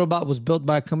 Polly's robot was built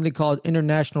by a company called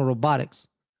International Robotics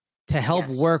to help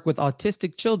work with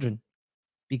autistic children,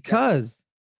 because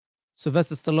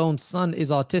Sylvester Stallone's son is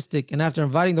autistic, and after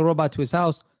inviting the robot to his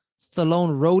house,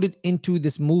 Stallone wrote it into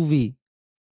this movie.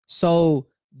 So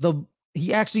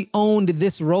he actually owned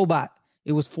this robot.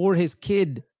 It was for his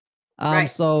kid.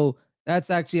 So that's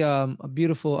actually a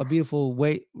beautiful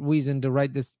reason to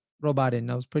write this robot in.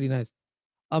 That was pretty nice.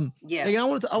 I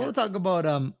want to talk about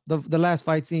the last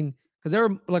fight scene, because there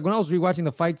were, like, when I was rewatching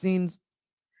the fight scenes,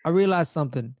 I realized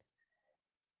something.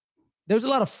 there's a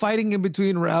lot of fighting in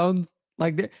between rounds.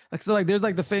 There's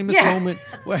like the famous moment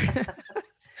where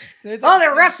there's like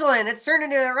they're wrestling. It's turned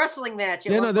into a wrestling match.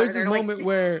 Yeah, no, there's this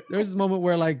moment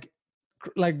where like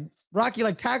Rocky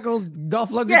like tackles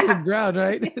Dolph Lundgren to the ground,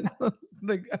 right?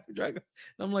 Like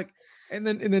I'm like, and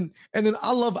then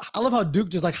I love how Duke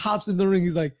just like hops in the ring.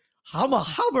 He's like, I'm a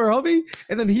hopper, homie.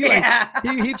 And then he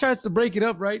he tries to break it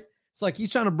up, right? It's like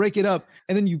he's trying to break it up,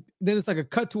 and then it's like a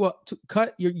cut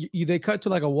they cut to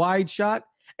like a wide shot,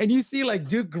 and you see like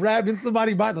Duke grabbing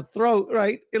somebody by the throat,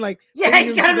 right? And like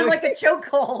he's got him in like a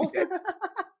chokehold.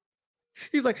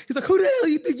 He's like, who the hell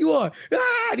you think you are?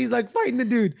 Ah! And he's like fighting the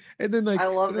dude. And then I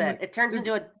love that. Like, it turns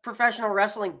into a professional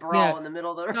wrestling brawl in the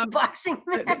middle of the boxing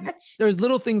match. There's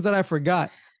little things that I forgot.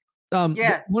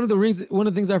 One of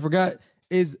the things I forgot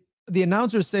is the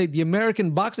announcers say the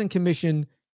American Boxing Commission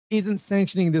isn't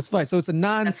sanctioning this fight. So it's a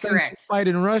non-sanctioned fight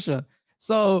in Russia.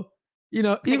 So, they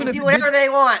even can do whatever they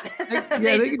want.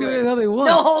 They can do whatever they want.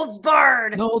 No holds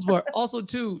barred. No holds barred. Also,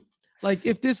 too, like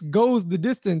if this goes the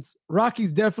distance,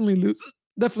 Rocky's definitely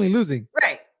losing.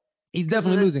 Right. He's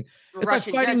definitely losing. It's like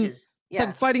fighting. It's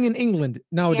like fighting in England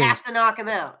nowadays. He has to knock him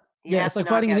out. It's like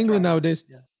fighting in England nowadays,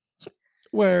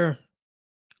 where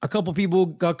a couple people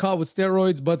got caught with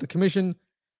steroids, but the commission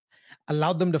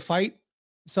allowed them to fight.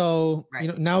 So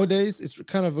nowadays it's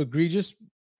kind of egregious.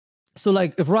 So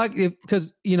like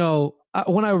because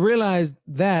when I realized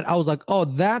that, I was like, oh,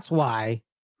 that's why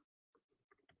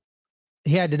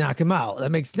he had to knock him out.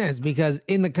 That makes sense, because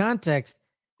in the context,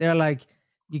 they're like,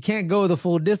 you can't go the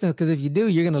full distance, because if you do,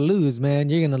 you're gonna lose, man.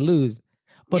 You're gonna lose.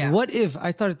 But what if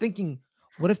I started thinking,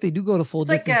 what if they do go to full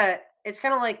distance? It's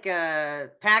kind of like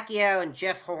Pacquiao and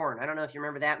Jeff Horn. I don't know if you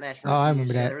remember that match. I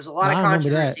remember that. There was a lot of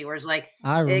controversy where it's like,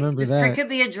 I remember that. It could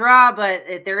be a draw, but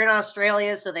they're in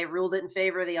Australia, so they ruled it in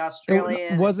favor of the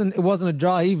Australian. It wasn't a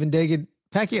draw even, David.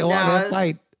 Pacquiao won that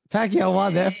fight. Pacquiao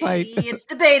won that fight. It's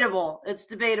debatable. It's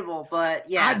debatable, but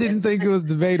yeah. I didn't think it was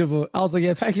debatable. I was like,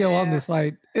 yeah, Pacquiao won this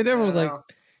fight. And everyone was like,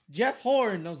 Jeff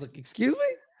Horn. I was like, excuse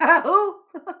me?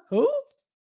 Who?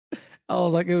 I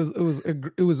was like,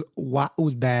 it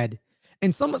was bad.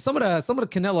 And some of the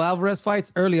Canelo Alvarez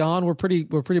fights early on were pretty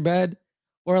bad.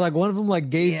 Or like one of them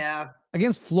gave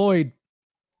against Floyd.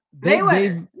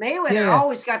 Mayweather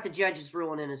always got the judges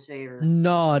ruling in his favor.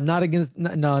 No, not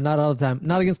all the time.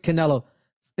 Not against Canelo.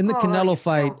 In the Canelo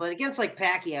fight, but against like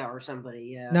Pacquiao or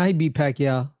somebody, Now he beat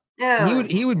Pacquiao. Yeah,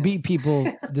 he would beat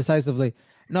people decisively.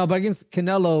 No, but against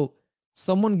Canelo,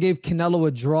 someone gave Canelo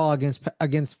a draw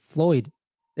against Floyd.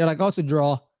 They're like, oh, it's a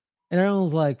draw, and everyone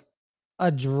was like,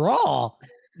 a draw?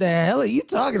 The hell are you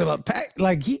talking about?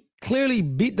 Like he clearly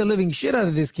beat the living shit out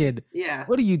of this kid. Yeah.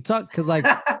 What are you talking? Because like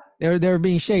they're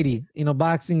being shady.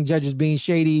 Boxing judges being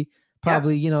shady.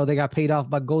 Probably they got paid off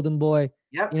by Golden Boy.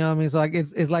 Yep. You know what I mean? So like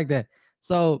it's like that.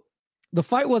 So the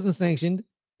fight wasn't sanctioned.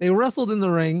 They wrestled in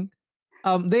the ring.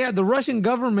 They had the Russian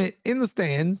government in the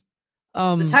stands.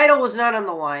 The title was not on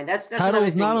the line. That's title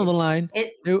was not on the line.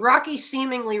 Rocky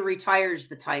seemingly retires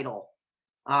the title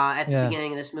at the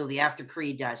beginning of this movie after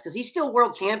Creed dies, because he's still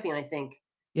world champion, I think.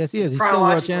 Yes, he is. He's still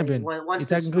world champion. Once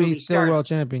technically, he's still world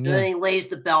champion. Yeah. Then he lays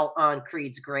the belt on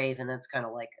Creed's grave, and that's kind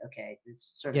of like, okay,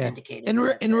 it's sort of indicated.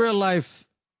 In real life,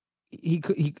 he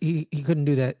couldn't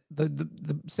do that.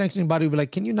 The sanctioning body would be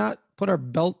like, can you not put our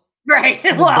belt right?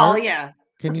 Well, yeah.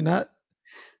 Can you not?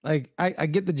 Like, I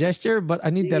get the gesture, but I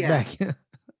need that back.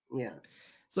 Yeah.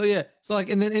 So like,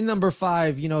 and then in number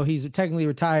 5, he's technically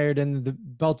retired and the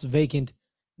belt's vacant.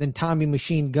 Then Tommy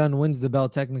Machine Gun wins the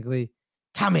belt technically.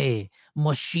 Tommy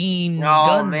Machine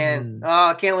Gun. Oh man!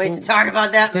 Oh, can't wait to talk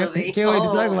about that movie. Can't wait to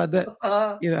talk about that.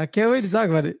 I can't wait to talk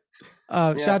about it.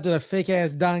 Shout out to the fake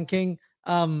ass Don King.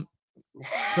 So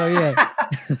yeah.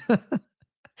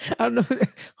 I don't know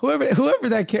whoever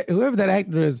that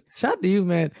actor is. Shout out to you,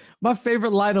 man. My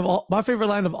favorite line of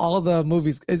all the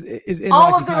movies is in all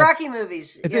Rocky of the 5. Rocky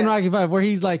movies. It's in Rocky 5 where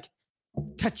he's like,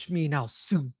 "Touch me now,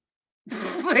 Sue."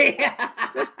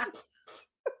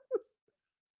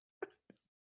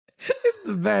 It's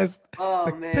the best. Oh, it's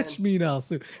like, man. touch me now,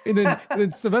 Sue. And then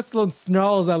Sylvester Stallone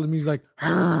snarls at him. He's like,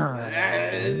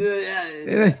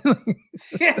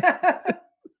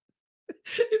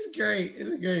 it's great.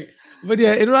 It's great. But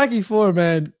yeah, in Rocky 4,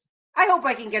 man. I hope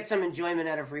I can get some enjoyment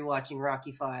out of rewatching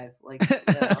Rocky 5. Like, so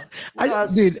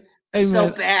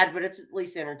bad, but it's at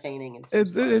least entertaining.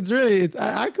 It's really.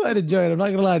 I quite enjoy it. I'm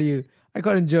not gonna lie to you. I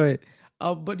quite enjoy it.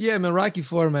 But yeah, man, Rocky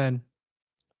 4, man.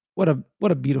 What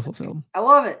a beautiful film. I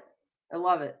love it. I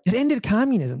love it. It ended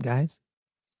communism, guys.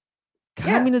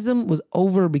 Communism was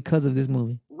over because of this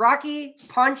movie. Rocky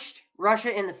punched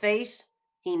Russia in the face.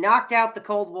 He knocked out the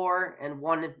Cold War and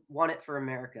won it for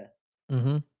America.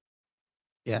 Mm-hmm.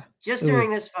 Yeah. Just during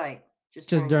this fight.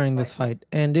 Just during this fight.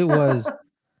 And it was,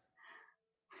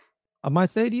 I might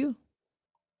say to you,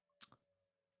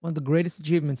 one of the greatest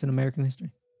achievements in American history.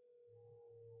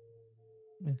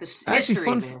 Yeah. Actually,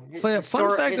 history, man.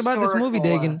 Fun fact about this movie,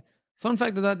 Dagan. Fun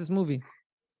fact about this movie.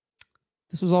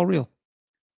 This was all real.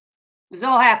 This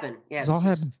all happened. Yeah, this all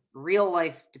happened. Real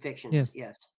life depictions. Yes.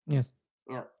 Yes. Yes.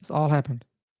 Yeah. This all happened.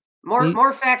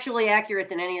 More factually accurate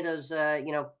than any of those,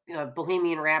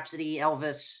 Bohemian Rhapsody,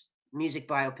 Elvis music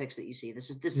biopics that you see. This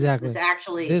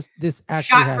actually shot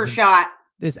happened. for shot.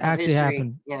 This actually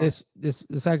happened. Yeah. This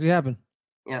actually happened.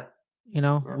 Yeah. You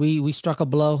know, we struck a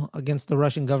blow against the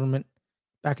Russian government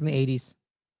back in the 80s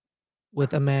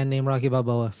with a man named Rocky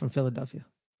Balboa from Philadelphia.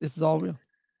 This is all real.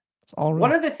 It's all real.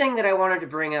 One other thing that I wanted to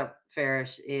bring up,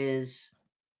 Ferris, is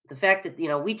the fact that,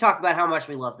 we talk about how much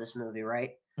we love this movie,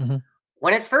 right? Mm-hmm.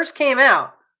 When it first came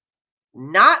out,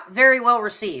 not very well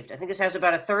received. I think this has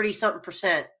about a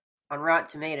 30-something% on Rotten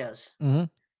Tomatoes. Mm-hmm.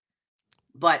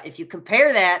 But if you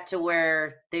compare that to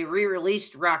where they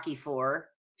re-released Rocky IV a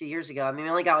few years ago, I mean,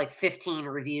 we only got like 15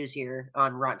 reviews here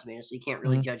on Rotten Tomatoes, so you can't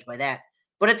really judge by that.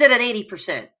 But it's at an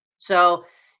 80%. So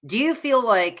do you feel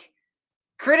like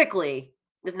critically,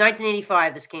 this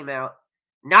 1985, this came out,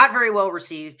 not very well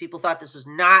received. People thought this was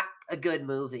not a good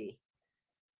movie.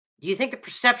 Do you think the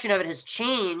perception of it has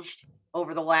changed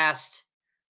over the last,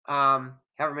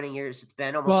 however many years it's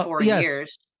been, almost 40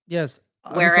 years? Yes.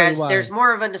 Whereas there's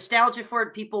more of a nostalgia for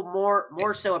it. People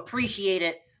more so appreciate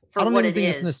it for what it is. I don't even think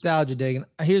it's nostalgia, Dagan.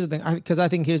 Here's the thing, because I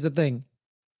think here's the thing.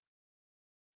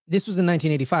 This was in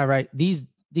 1985, right? These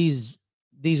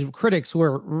critics who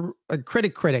were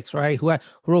critics, right? Who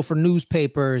wrote for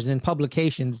newspapers and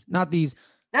publications, not these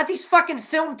fucking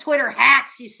film Twitter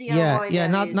hacks you see online. Yeah,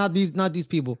 not these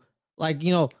people. Like,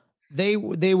 they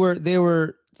were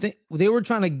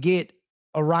trying to get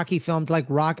a Rocky film like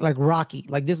Rocky.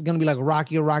 Like, this is gonna be like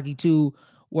Rocky or Rocky 2,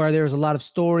 where there's a lot of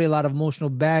story, a lot of emotional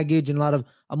baggage, and a lot of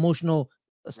emotional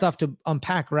stuff to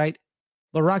unpack, right?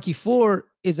 But Rocky 4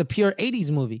 is a pure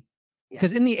 80s movie.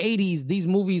 Because in the 80s, these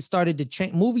movies started to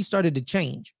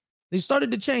change. They started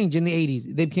to change in the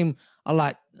 80s. They became a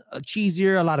lot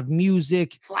cheesier, a lot of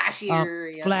music,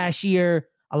 flashier,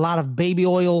 a lot of baby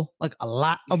oil, like a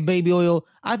lot of baby oil.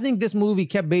 I think this movie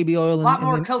kept baby oil. A lot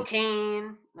more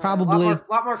cocaine, probably a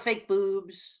lot more fake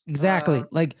boobs. Exactly.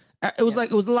 It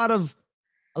was a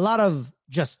lot of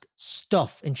just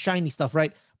stuff and shiny stuff,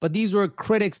 right? But these were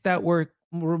critics that were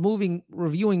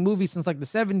reviewing movies since like the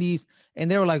 70s,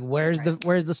 and they were like, where's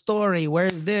the story,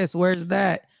 where's this, where's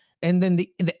that? And then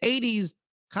in the 80s,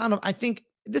 kind of, I think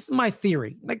this is my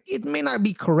theory, like, it may not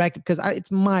be correct because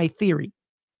it's my theory.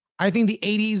 I think the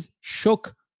 80s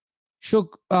shook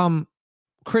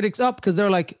critics up because they're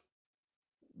like,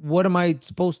 what am I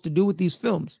supposed to do with these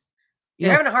films?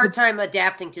 They're having a hard time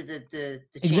adapting to the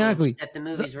change that the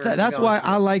movies were. That's why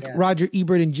I like Roger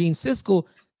Ebert and Gene Siskel,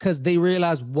 because they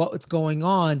realize what's going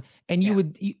on. And you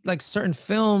would like certain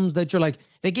films that you're like,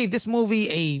 they gave this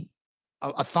movie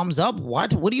a thumbs up. What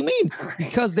do you mean? Right.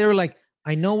 Because they're like,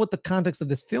 I know what the context of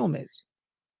this film is.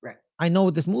 Right. I know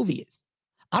what this movie is.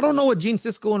 I don't know what Gene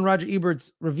Siskel and Roger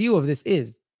Ebert's review of this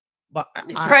is, but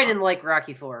they probably didn't like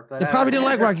Rocky IV. But they probably didn't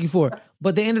like Rocky IV,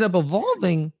 but they ended up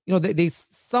evolving. They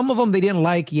some of them they didn't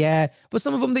like, but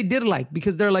some of them they did like,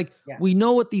 because they're like, we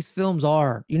know what these films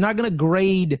are. You're not gonna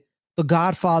grade The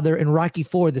Godfather and Rocky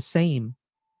IV the same,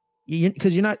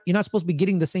 because you're not supposed to be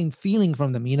getting the same feeling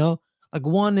from them. Like,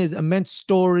 one is immense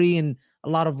story and a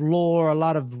lot of lore, a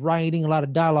lot of writing, a lot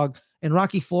of dialogue, and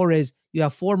Rocky IV is you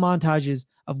have 4 montages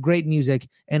of great music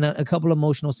and a couple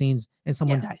emotional scenes, and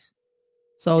someone dies.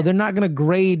 So they're not going to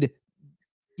grade.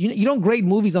 You don't grade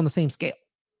movies on the same scale.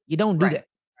 You don't do that.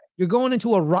 You're going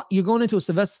into a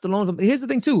Sylvester Stallone film. Here's the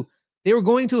thing too. They were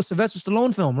going to a Sylvester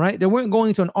Stallone film, right? They weren't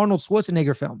going to an Arnold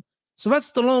Schwarzenegger film.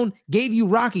 Sylvester Stallone gave you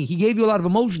Rocky. He gave you a lot of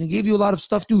emotion. He gave you a lot of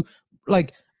stuff to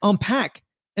like unpack.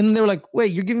 And then they were like,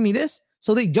 wait, you're giving me this?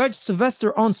 So they judged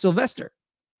Sylvester on Sylvester.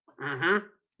 Mm-hmm.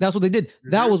 That's what they did.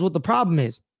 Mm-hmm. That was what the problem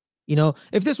is.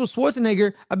 If this was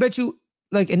Schwarzenegger, I bet you,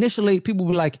 like, initially people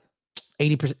would be like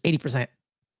 80%, 85%.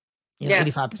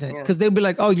 Because they'd be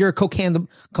like, oh, you're Conan the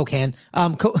Barbarian. My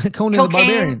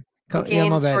bad.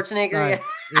 Schwarzenegger.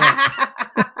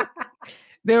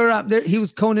 They were up there. He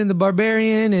was Conan the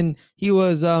Barbarian, and he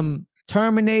was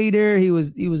Terminator. He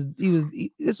was. This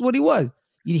is what he was.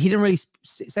 He didn't really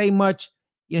say much.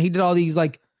 He did all these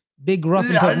like big rough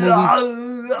and tough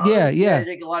movies. Yeah. They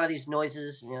did a lot of these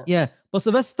noises. Yeah. But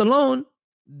Sylvester Stallone,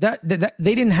 that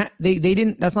they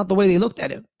didn't. That's not the way they looked at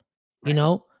him. Right.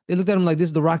 They looked at him like, this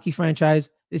is the Rocky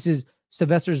franchise. This is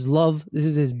Sylvester's love. This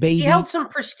is his He baby. held some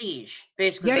prestige,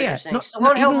 basically, Yeah, what you're yeah. saying. No, no,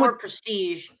 Stallone held even more with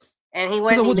prestige, and he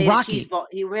went and he with made a Rocky. cheeseball.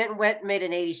 He went and made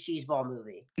an 80s cheeseball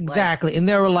movie. Like, Exactly. And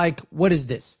they were like, what is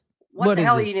this? what What the is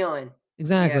hell are this? you doing? Yeah.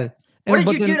 Exactly. What And did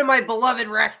but you do then to my beloved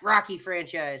Rocky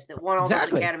franchise that won all those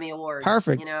exactly. Academy Awards?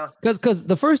 Perfect. Because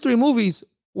the first three movies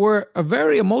were a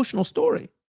very emotional story.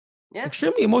 Yeah.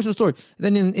 Extremely emotional story.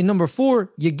 Then in number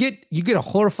 4, you get a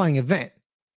horrifying event.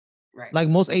 Right. Like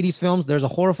most 80s films, there's a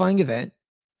horrifying event.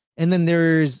 And then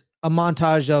there's a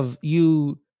montage of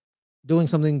you doing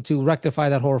something to rectify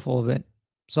that horrible event.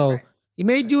 So Right. he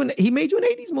made you an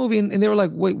 80s movie, and they were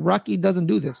like, wait, Rocky doesn't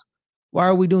do this. Why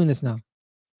are we doing this now?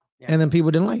 Yeah. And then people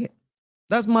didn't like it.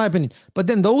 That's my opinion. But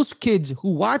then those kids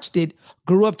who watched it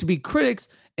grew up to be critics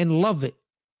and love it.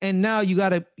 And now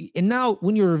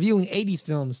when you're reviewing 80s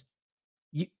films,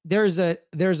 there's a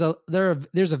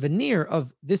veneer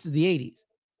of this is the 80s.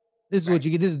 This is what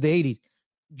you get. This is the 80s.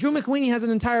 Drew McWeeny has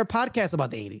an entire podcast about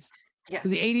the 80s. Yeah.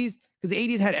 Because the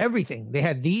 80s had everything. They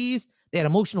had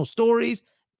emotional stories.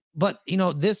 But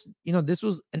this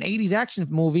was an 80s action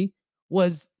movie,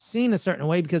 was seen a certain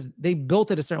way because they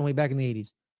built it a certain way back in the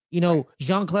 80s.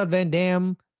 Jean-Claude Van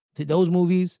Damme did those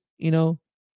movies, what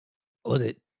was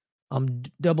it?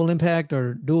 Double Impact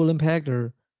or Dual Impact,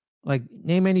 or like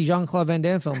name any Jean-Claude Van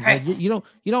Damme films. Right. Like you don't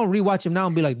rewatch them now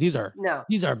and be like, these are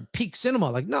peak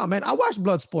cinema. Like, no, man, I watched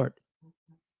Bloodsport.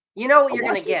 You know what you're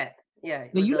gonna get. Yeah.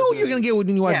 Now, you know what you're gonna get when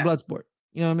you watch Bloodsport.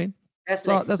 You know what I mean? That's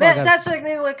that's like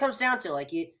maybe what it comes down to. Like,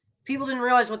 people didn't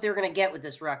realize what they were gonna get with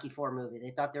this Rocky IV movie. They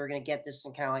thought they were gonna get this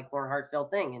kind of like more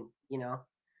heartfelt thing, and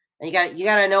and you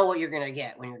gotta know what you're gonna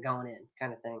get when you're going in,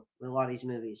 kind of thing, with a lot of these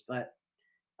movies. But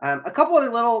a couple other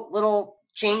little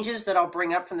changes that I'll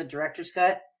bring up from the director's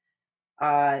cut.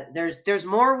 There's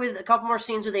more with a couple more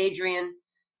scenes with Adrian.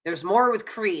 There's more with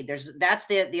Creed. That's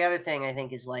the other thing I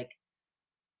think is like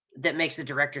that makes the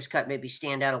director's cut maybe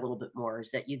stand out a little bit more,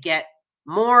 is that you get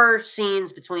more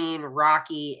scenes between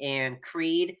Rocky and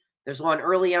Creed. There's one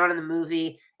early on in the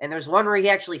movie, and there's one where he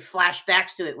actually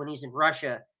flashbacks to it when he's in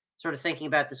Russia, sort of thinking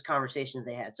about this conversation that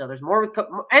they had. So there's more with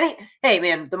hey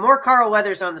man, the more Carl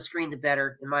Weathers on the screen, the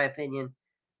better, in my opinion.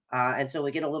 And so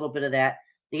we get a little bit of that.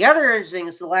 The other interesting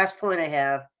is the last point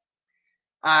I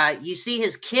have. You see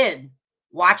his kid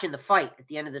watching the fight at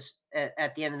the end of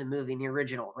the movie in the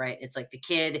original, right? It's like the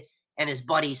kid and his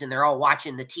buddies, and they're all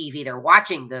watching the TV. They're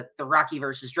watching the Rocky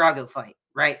versus Drago fight,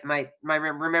 right? Am I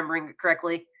remembering it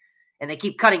correctly? And they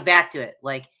keep cutting back to it.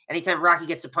 Like anytime Rocky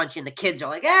gets a punch in, the kids are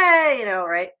like, "Hey,"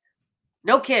 right?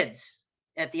 No kids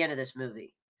at the end of this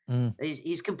movie.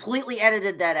 He's completely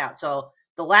edited that out. So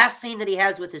the last scene that he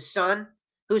has with his son,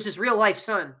 who's his real life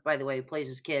son, by the way, who plays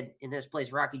his kid in this,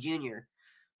 plays Rocky Jr.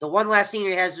 The one last scene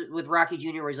he has with Rocky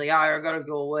Jr. where he's like, I gotta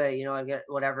go away, I get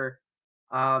whatever.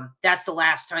 That's the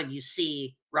last time you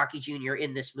see Rocky Jr.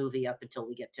 in this movie up until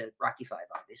we get to Rocky V,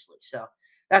 obviously. So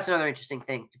that's another interesting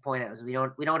thing to point out, is we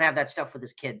don't have that stuff with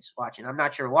his kids watching. I'm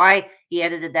not sure why he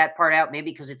edited that part out.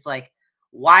 Maybe because it's like,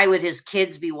 why would his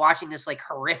kids be watching this like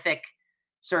horrific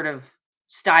sort of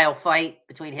style fight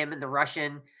between him and the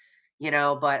Russian?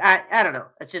 But I don't know.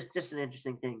 It's just an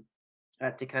interesting thing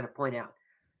to kind of point out.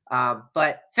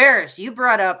 But Ferris, you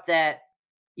brought up that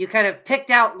you kind of picked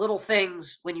out little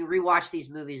things when you rewatch these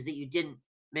movies that you didn't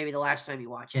maybe the last time you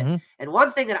watch it. And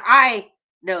one thing that I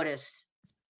noticed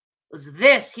was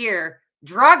this here: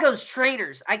 Drago's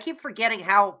trainers. I keep forgetting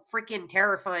how freaking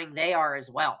terrifying they are as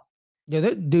well. Yeah,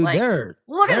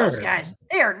 look at those guys.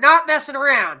 They are not messing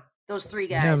around. Those three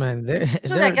guys. Yeah, man.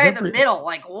 So that guy in the middle,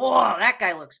 like, whoa, that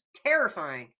guy looks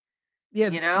terrifying. Yeah,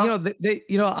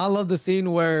 I love the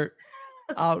scene where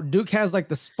Duke has like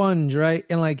the sponge, right?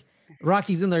 And like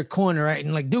Rocky's in their corner, right?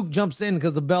 And like Duke jumps in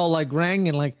because the bell like rang,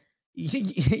 and like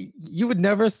you would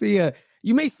never see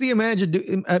you may see a manager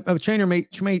do a trainer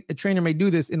may do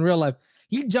this in real life.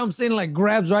 He jumps in, like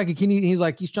grabs Rocky,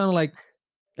 he's trying to like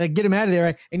get him out of there,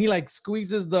 right? And he like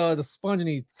squeezes the sponge and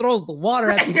he throws the water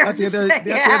at the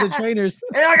other trainers.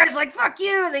 And the other guy's like, "Fuck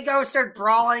you!" And they go start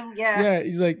brawling. Yeah.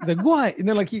 He's like, what? And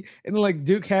then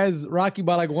Duke has Rocky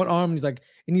by like one arm.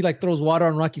 And he like throws water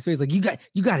on Rocky's face. Like, you got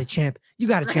it, champ. You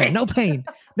got it, champ. No pain.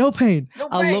 No pain.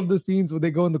 I love the scenes where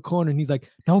they go in the corner and he's like,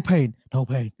 no pain. No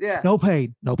pain. Yeah. No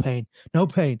pain. No pain. No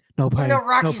pain. No pain.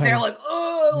 Rocky's there like,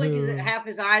 oh, like half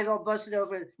his eyes all busted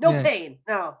open. No pain.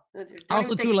 No.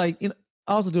 Also, too, like,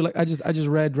 I just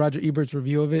read Roger Ebert's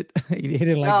review of it. he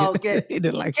didn't like it. Good. He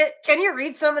didn't like it. Can you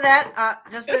read some of that?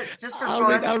 Just for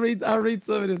fun. I'll read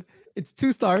some of it. It's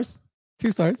 2 stars.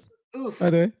 2 stars. Oof. By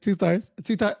the way, 2 stars. A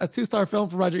 2-star film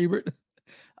from Roger Ebert.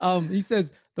 He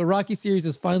says the Rocky series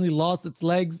has finally lost its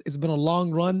legs. It's been a long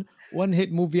run. one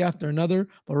hit movie after another,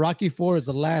 but Rocky 4 is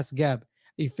the last gap.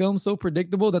 A film so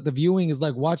predictable that the viewing is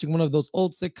like watching one of those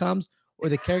old sitcoms where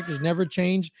the characters never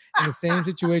change and the same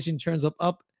situation turns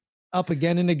up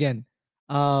again and again.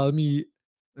 Let me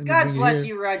God bring it bless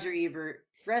here. you, Roger Ebert.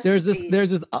 Rest in peace. There's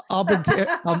this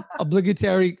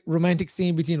obligatory romantic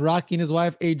scene between Rocky and his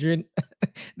wife Adrian.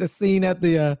 The scene at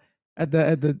the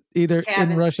either in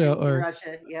Cabin Russia in or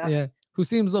Russia. Yeah. yeah, who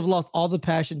seems to have lost all the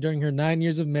passion during her 9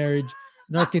 years of marriage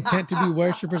and are content to be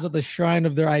worshippers of the shrine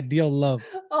of their ideal love.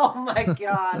 Oh my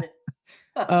God.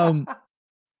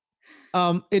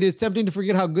 um, it is tempting to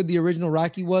forget how good the original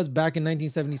Rocky was back in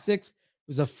 1976. It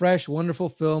was a fresh, wonderful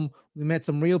film. We met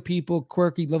some real people,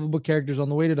 quirky, lovable characters. On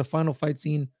the way to the final fight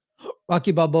scene,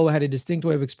 Rocky Balboa had a distinct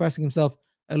way of expressing himself,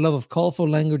 a love of colorful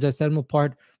language that set him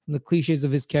apart from the cliches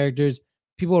of his characters.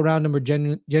 People around him were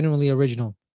genuinely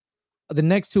original. The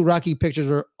next two Rocky pictures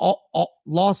were all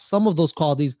lost some of those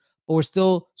qualities, but were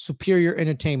still superior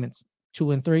entertainments,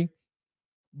 2 and 3.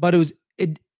 But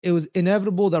it was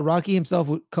inevitable that Rocky himself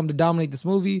would come to dominate this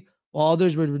movie, while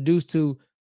others were reduced to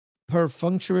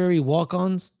perfunctory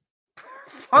walk-ons.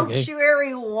 Okay,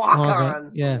 Functionary walk-on,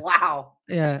 walk-ons. yeah, Wow.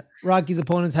 yeah. Rocky's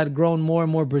opponents had grown more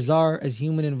and more bizarre as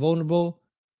human and vulnerable.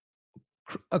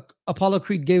 Apollo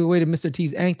Creed gave away to Mr.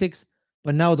 T's antics,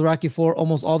 but now with Rocky 4,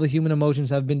 almost all the human emotions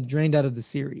have been drained out of the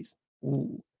series.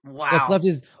 Ooh. Wow.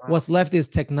 What's left is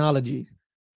technology.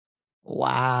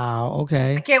 Wow. I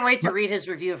Okay. can't wait to read his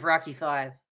review of Rocky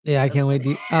 5. Yeah, I can't wait.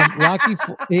 Rocky.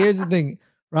 Here's the thing: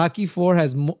 Rocky 4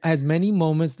 has many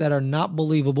moments that are not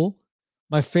believable.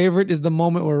 My favorite is the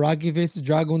moment where Rocky faces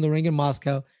Drago in the ring in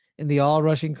Moscow, and the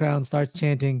all-rushing crowd starts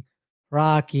chanting,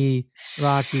 "Rocky,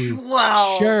 Rocky."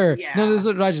 Well, Sure. No, this yeah. is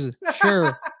what Rogers.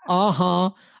 Sure.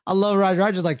 I love Roger.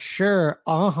 Roger's like, sure.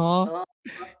 Uh,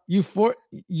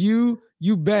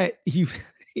 You bet.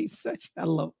 He's such. I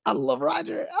love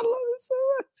Roger. I love him so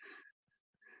much.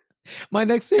 My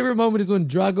next favorite moment is when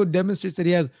Drago demonstrates that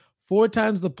he has 4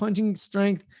 times the punching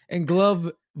strength and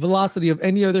glove velocity of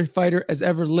any other fighter has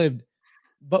ever lived.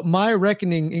 But my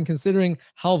reckoning, in considering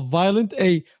how violent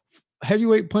a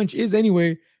heavyweight punch is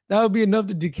anyway, that would be enough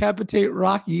to decapitate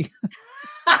Rocky.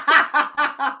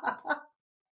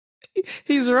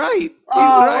 He's right. He's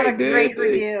oh, what right, a great dude.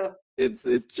 review.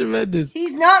 It's tremendous.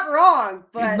 He's not wrong,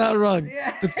 but he's not wrong.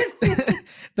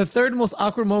 The third most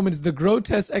awkward moment is the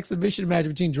grotesque exhibition match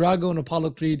between Drago and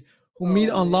Apollo Creed, who meet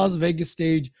on Las Vegas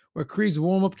stage, where Creed's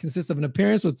warm-up consists of an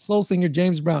appearance with soul singer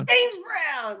James Brown. James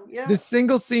Brown. Yeah. This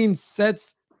single scene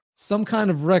sets some kind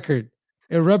of record.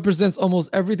 It represents almost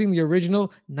everything the original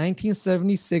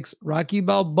 1976 Rocky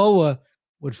Balboa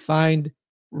would find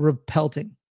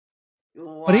repelting.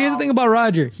 Wow. But here's the thing about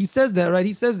Roger. He says that, right?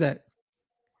 He says that.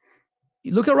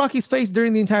 Look at Rocky's face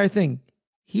during the entire thing.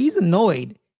 He's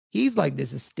annoyed. He's like,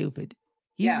 this is stupid.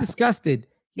 He's disgusted.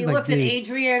 He looks at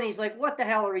Adrian. He's like, what the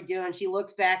hell are we doing? She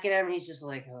looks back at him and he's just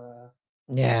like,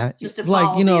 yeah. Just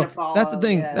like, Apollo, that's the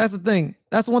thing. Yeah. That's the thing.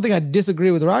 That's one thing I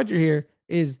disagree with Roger here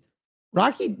is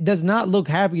Rocky does not look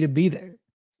happy to be there.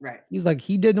 Right. He's like,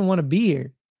 he didn't want to be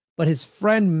here. But his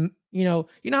friend, you know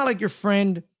how like your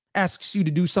friend asks you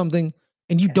to do something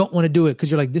and you don't want to do it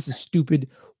because you're like, this is stupid.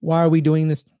 Why are we doing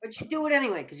this? But you do it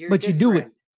anyway because you're. But you do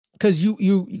it because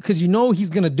you know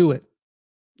he's gonna do it.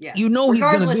 Yeah. You know he's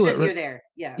gonna do it. Regardless if you're there.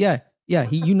 Yeah. Yeah.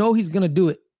 You know he's gonna do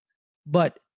it,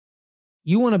 but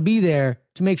you want to be there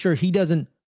to make sure he doesn't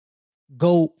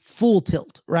go full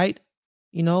tilt, right?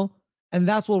 You know, and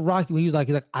that's what Rocky. He was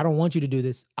like, I don't want you to do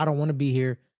this. I don't want to be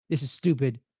here. This is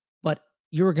stupid. But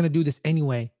you're gonna do this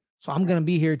anyway, so I'm gonna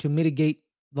be here to mitigate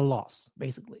the loss,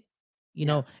 basically. You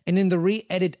know, and in the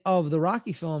re-edit of the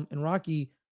Rocky film and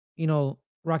Rocky,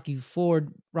 Rocky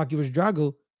Ford, Rocky vs.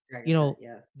 Drago,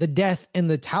 the death and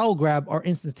the towel grab are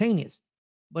instantaneous.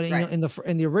 But in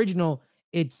the original,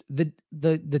 it's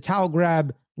the towel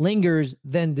grab lingers,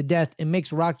 then the death. It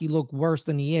makes Rocky look worse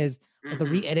than he is. But the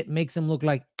re-edit makes him look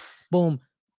like, boom,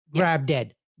 grab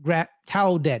dead, grab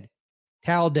towel dead.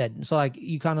 So like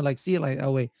you kind of like see it like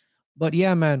that way. But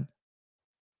yeah, man.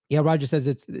 Yeah, Roger says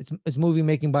it's movie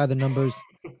making by the numbers.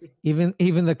 Even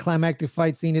the climactic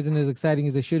fight scene isn't as exciting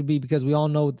as it should be because we all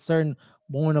know with certain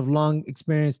born of long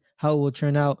experience how it will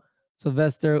turn out.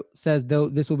 Sylvester says though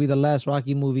this will be the last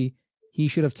Rocky movie, he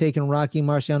should have taken Rocky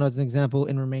Marciano as an example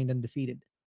and remained undefeated.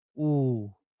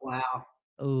 Ooh. Wow.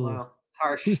 Ooh. Wow. It's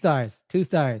harsh. 2 stars. 2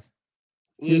 stars.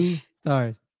 Yeesh. 2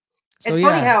 stars. So it's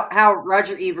funny how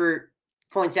Roger Ebert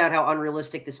points out how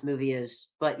unrealistic this movie is,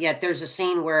 but yet there's a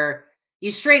scene where you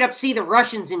straight up see the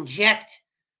Russians inject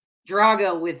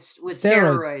Drago with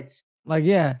steroids. Like,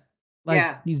 yeah.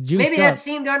 Like he's juiced maybe that up.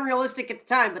 seemed unrealistic at the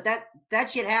time, but that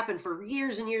shit happened for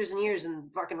years and years and years,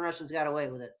 and fucking Russians got away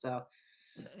with it. So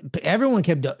everyone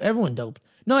doped.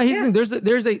 No, here's the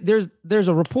thing. There's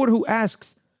a reporter who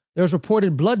asks. There's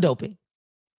reported blood doping.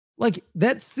 Like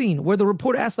that scene where the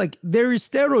reporter asks, like, there is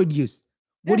steroid use.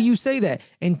 What do you say that?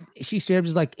 And she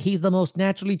shares like, he's the most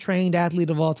naturally trained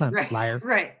athlete of all time. Right. Liar.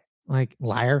 Right. Like,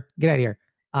 liar. Get out of here.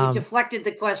 You deflected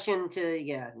the question to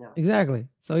no. Exactly.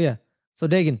 So yeah. So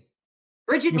Dagan.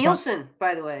 Bridget Nielsen,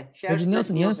 by the way. Shout out to Bridget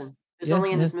Nielsen. Yes. Was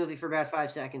only in this movie for about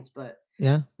 5 seconds, but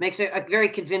makes a very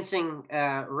convincing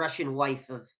Russian wife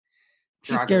of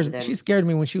Drago. She scared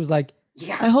me when she was like,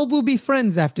 I hope we'll be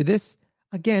friends after this.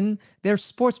 Again, they're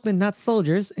sportsmen, not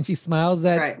soldiers. And she smiles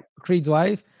at Creed's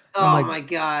wife. Oh my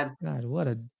God.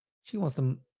 God, she wants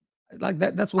them like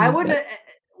that. That's what I wouldn't.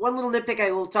 One little nitpick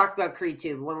I will talk about Creed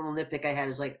too. But one little nitpick I had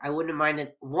is like I wouldn't have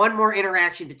minded one more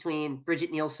interaction between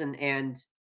Bridget Nielsen and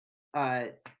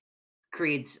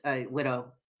Creed's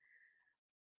widow.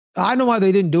 I know why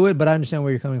they didn't do it, but I understand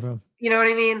where you're coming from. You know what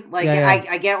I mean? Like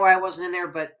I get why I wasn't in there,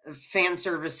 but a fan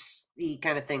service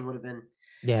kind of thing would have been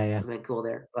been cool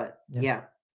there. But yeah.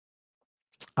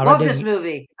 Love this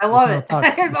movie. I love it.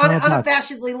 I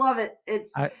unabashedly love it.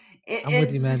 I'm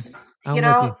with you, man. You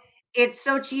know, it's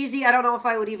so cheesy. I don't know if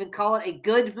I would even call it a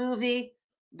good movie,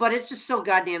 but it's just so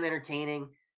goddamn entertaining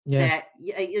that,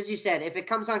 as you said, if it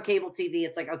comes on cable TV,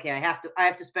 it's like, okay, I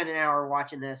have to spend an hour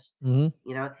watching this. Mm-hmm.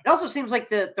 You know, it also seems like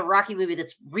the Rocky movie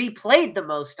that's replayed the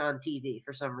most on TV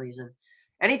for some reason.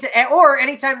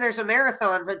 Anytime there's a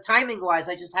marathon, but timing wise,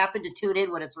 I just happen to tune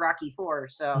in when it's Rocky 4.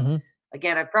 So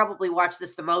again, I probably watched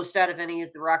this the most out of any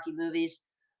of the Rocky movies,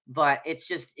 but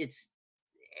it's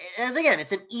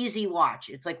an easy watch.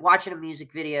 It's like watching a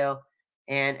music video.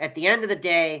 And at the end of the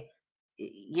day,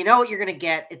 you know what you're going to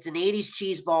get. It's an 80s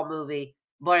cheeseball movie,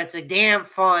 but it's a damn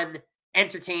fun,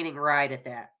 entertaining ride at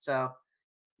that. So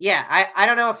yeah, I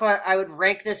don't know if I would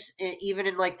rank this even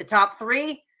in like the top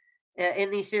 3 in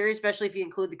these series, especially if you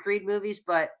include the Creed movies.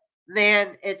 But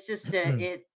man, it's just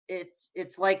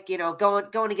it's like, you know, going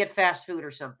to get fast food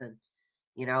or something.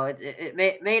 You know, it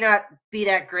may not be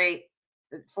that great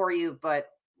for you, but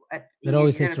it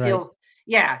always hits right.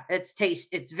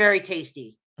 It's very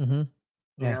tasty. Mm-hmm.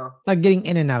 You know, like getting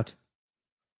in and out.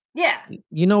 Yeah,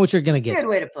 you know what you're gonna get. Good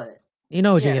way to put it. You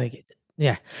know what you're gonna get.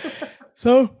 Yeah.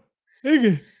 So,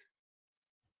 it's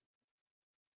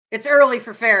early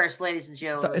for Ferris, ladies and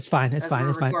gentlemen. So it's fine. It's fine.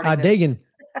 Dagan,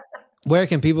 where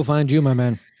can people find you, my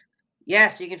man?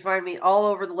 Yes, you can find me all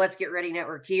over the Let's Get Ready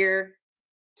Network here.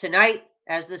 Tonight,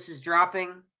 as this is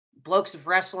dropping, Blokes of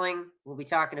Wrestling, we'll be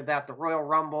talking about the Royal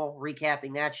Rumble,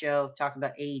 recapping that show, talking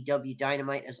about AEW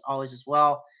Dynamite as always as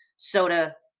well.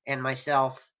 Soda and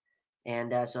myself.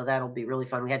 And so that'll be really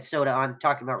fun. We had Soda on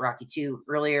talking about Rocky 2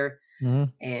 earlier. Mm-hmm.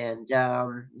 And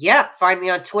find me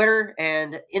on Twitter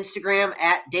and Instagram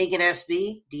at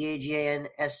DaganSB,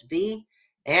 DAGANSB,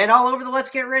 and all over the Let's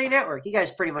Get Ready Network. You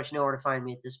guys pretty much know where to find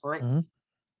me at this point. Mm-hmm.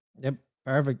 Yep.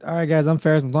 Perfect. All right, guys. I'm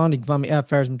Ferris McDonough. You can find me at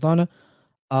Ferris McDonough.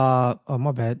 Oh,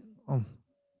 my bad.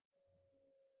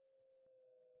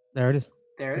 There it is.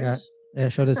 There it is. Yeah,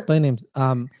 show display names.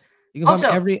 You can also,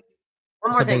 find me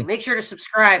one more thing. Make sure to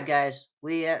subscribe, guys.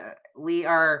 We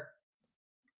are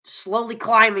slowly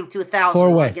climbing to 1,000. 4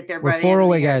 away. Get there by We're 4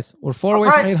 away, guys. We're 4 away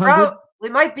from 800. We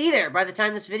might be there by the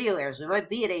time this video airs. We might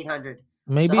be at 800.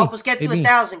 Maybe. So help us get to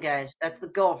 1,000, guys. That's the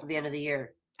goal for the end of the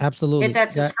year. Absolutely. Hit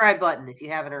that subscribe button if you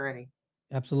haven't already.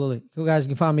 Absolutely. Cool, guys. You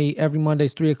can find me every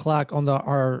Mondays, 3 o'clock on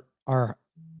our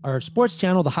sports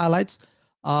channel, the highlights.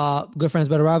 Good Friends,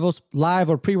 Better Rivals, live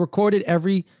or pre-recorded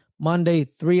every Monday,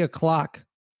 3 o'clock.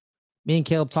 Me and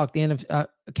Caleb talk the end of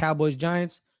Cowboys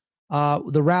Giants.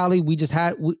 The rally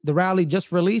the rally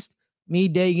just released. Me,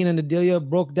 Dagan, and Adelia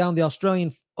broke down the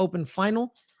Australian Open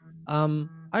final.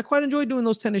 I quite enjoy doing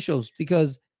those tennis shows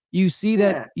because you see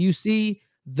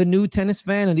the new tennis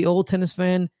fan and the old tennis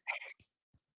fan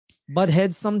butt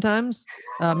heads sometimes.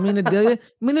 Me and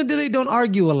Adelia don't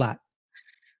argue a lot.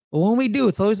 But when we do,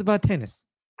 it's always about tennis.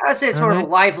 I would say it's more of a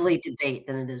lively debate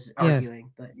than it is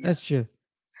arguing. Yes, but that's true.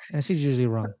 And she's usually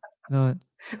wrong. You know what?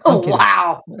 Oh,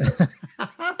 wow.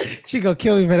 She gonna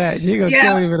kill me for that. She gonna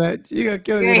kill me for that. She gonna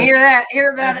kill me for that.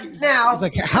 Hear about it now. It's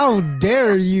like, how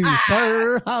dare you,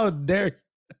 sir? How dare you?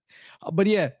 But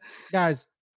yeah, guys,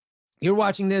 you're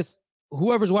watching this.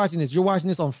 Whoever's watching this, you're watching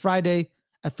this on Friday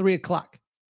at 3 o'clock.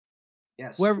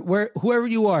 Yes. Whoever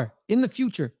you are in the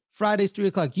future, Fridays, 3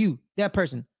 o'clock, you, that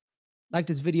person, like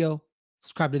this video,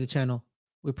 subscribe to the channel.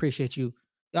 We appreciate you.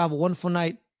 Y'all have a wonderful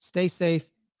night. Stay safe.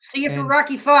 See you for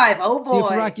Rocky 5. Oh, boy. See you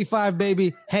for Rocky 5,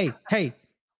 baby. Hey,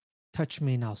 touch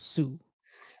me now, Sue.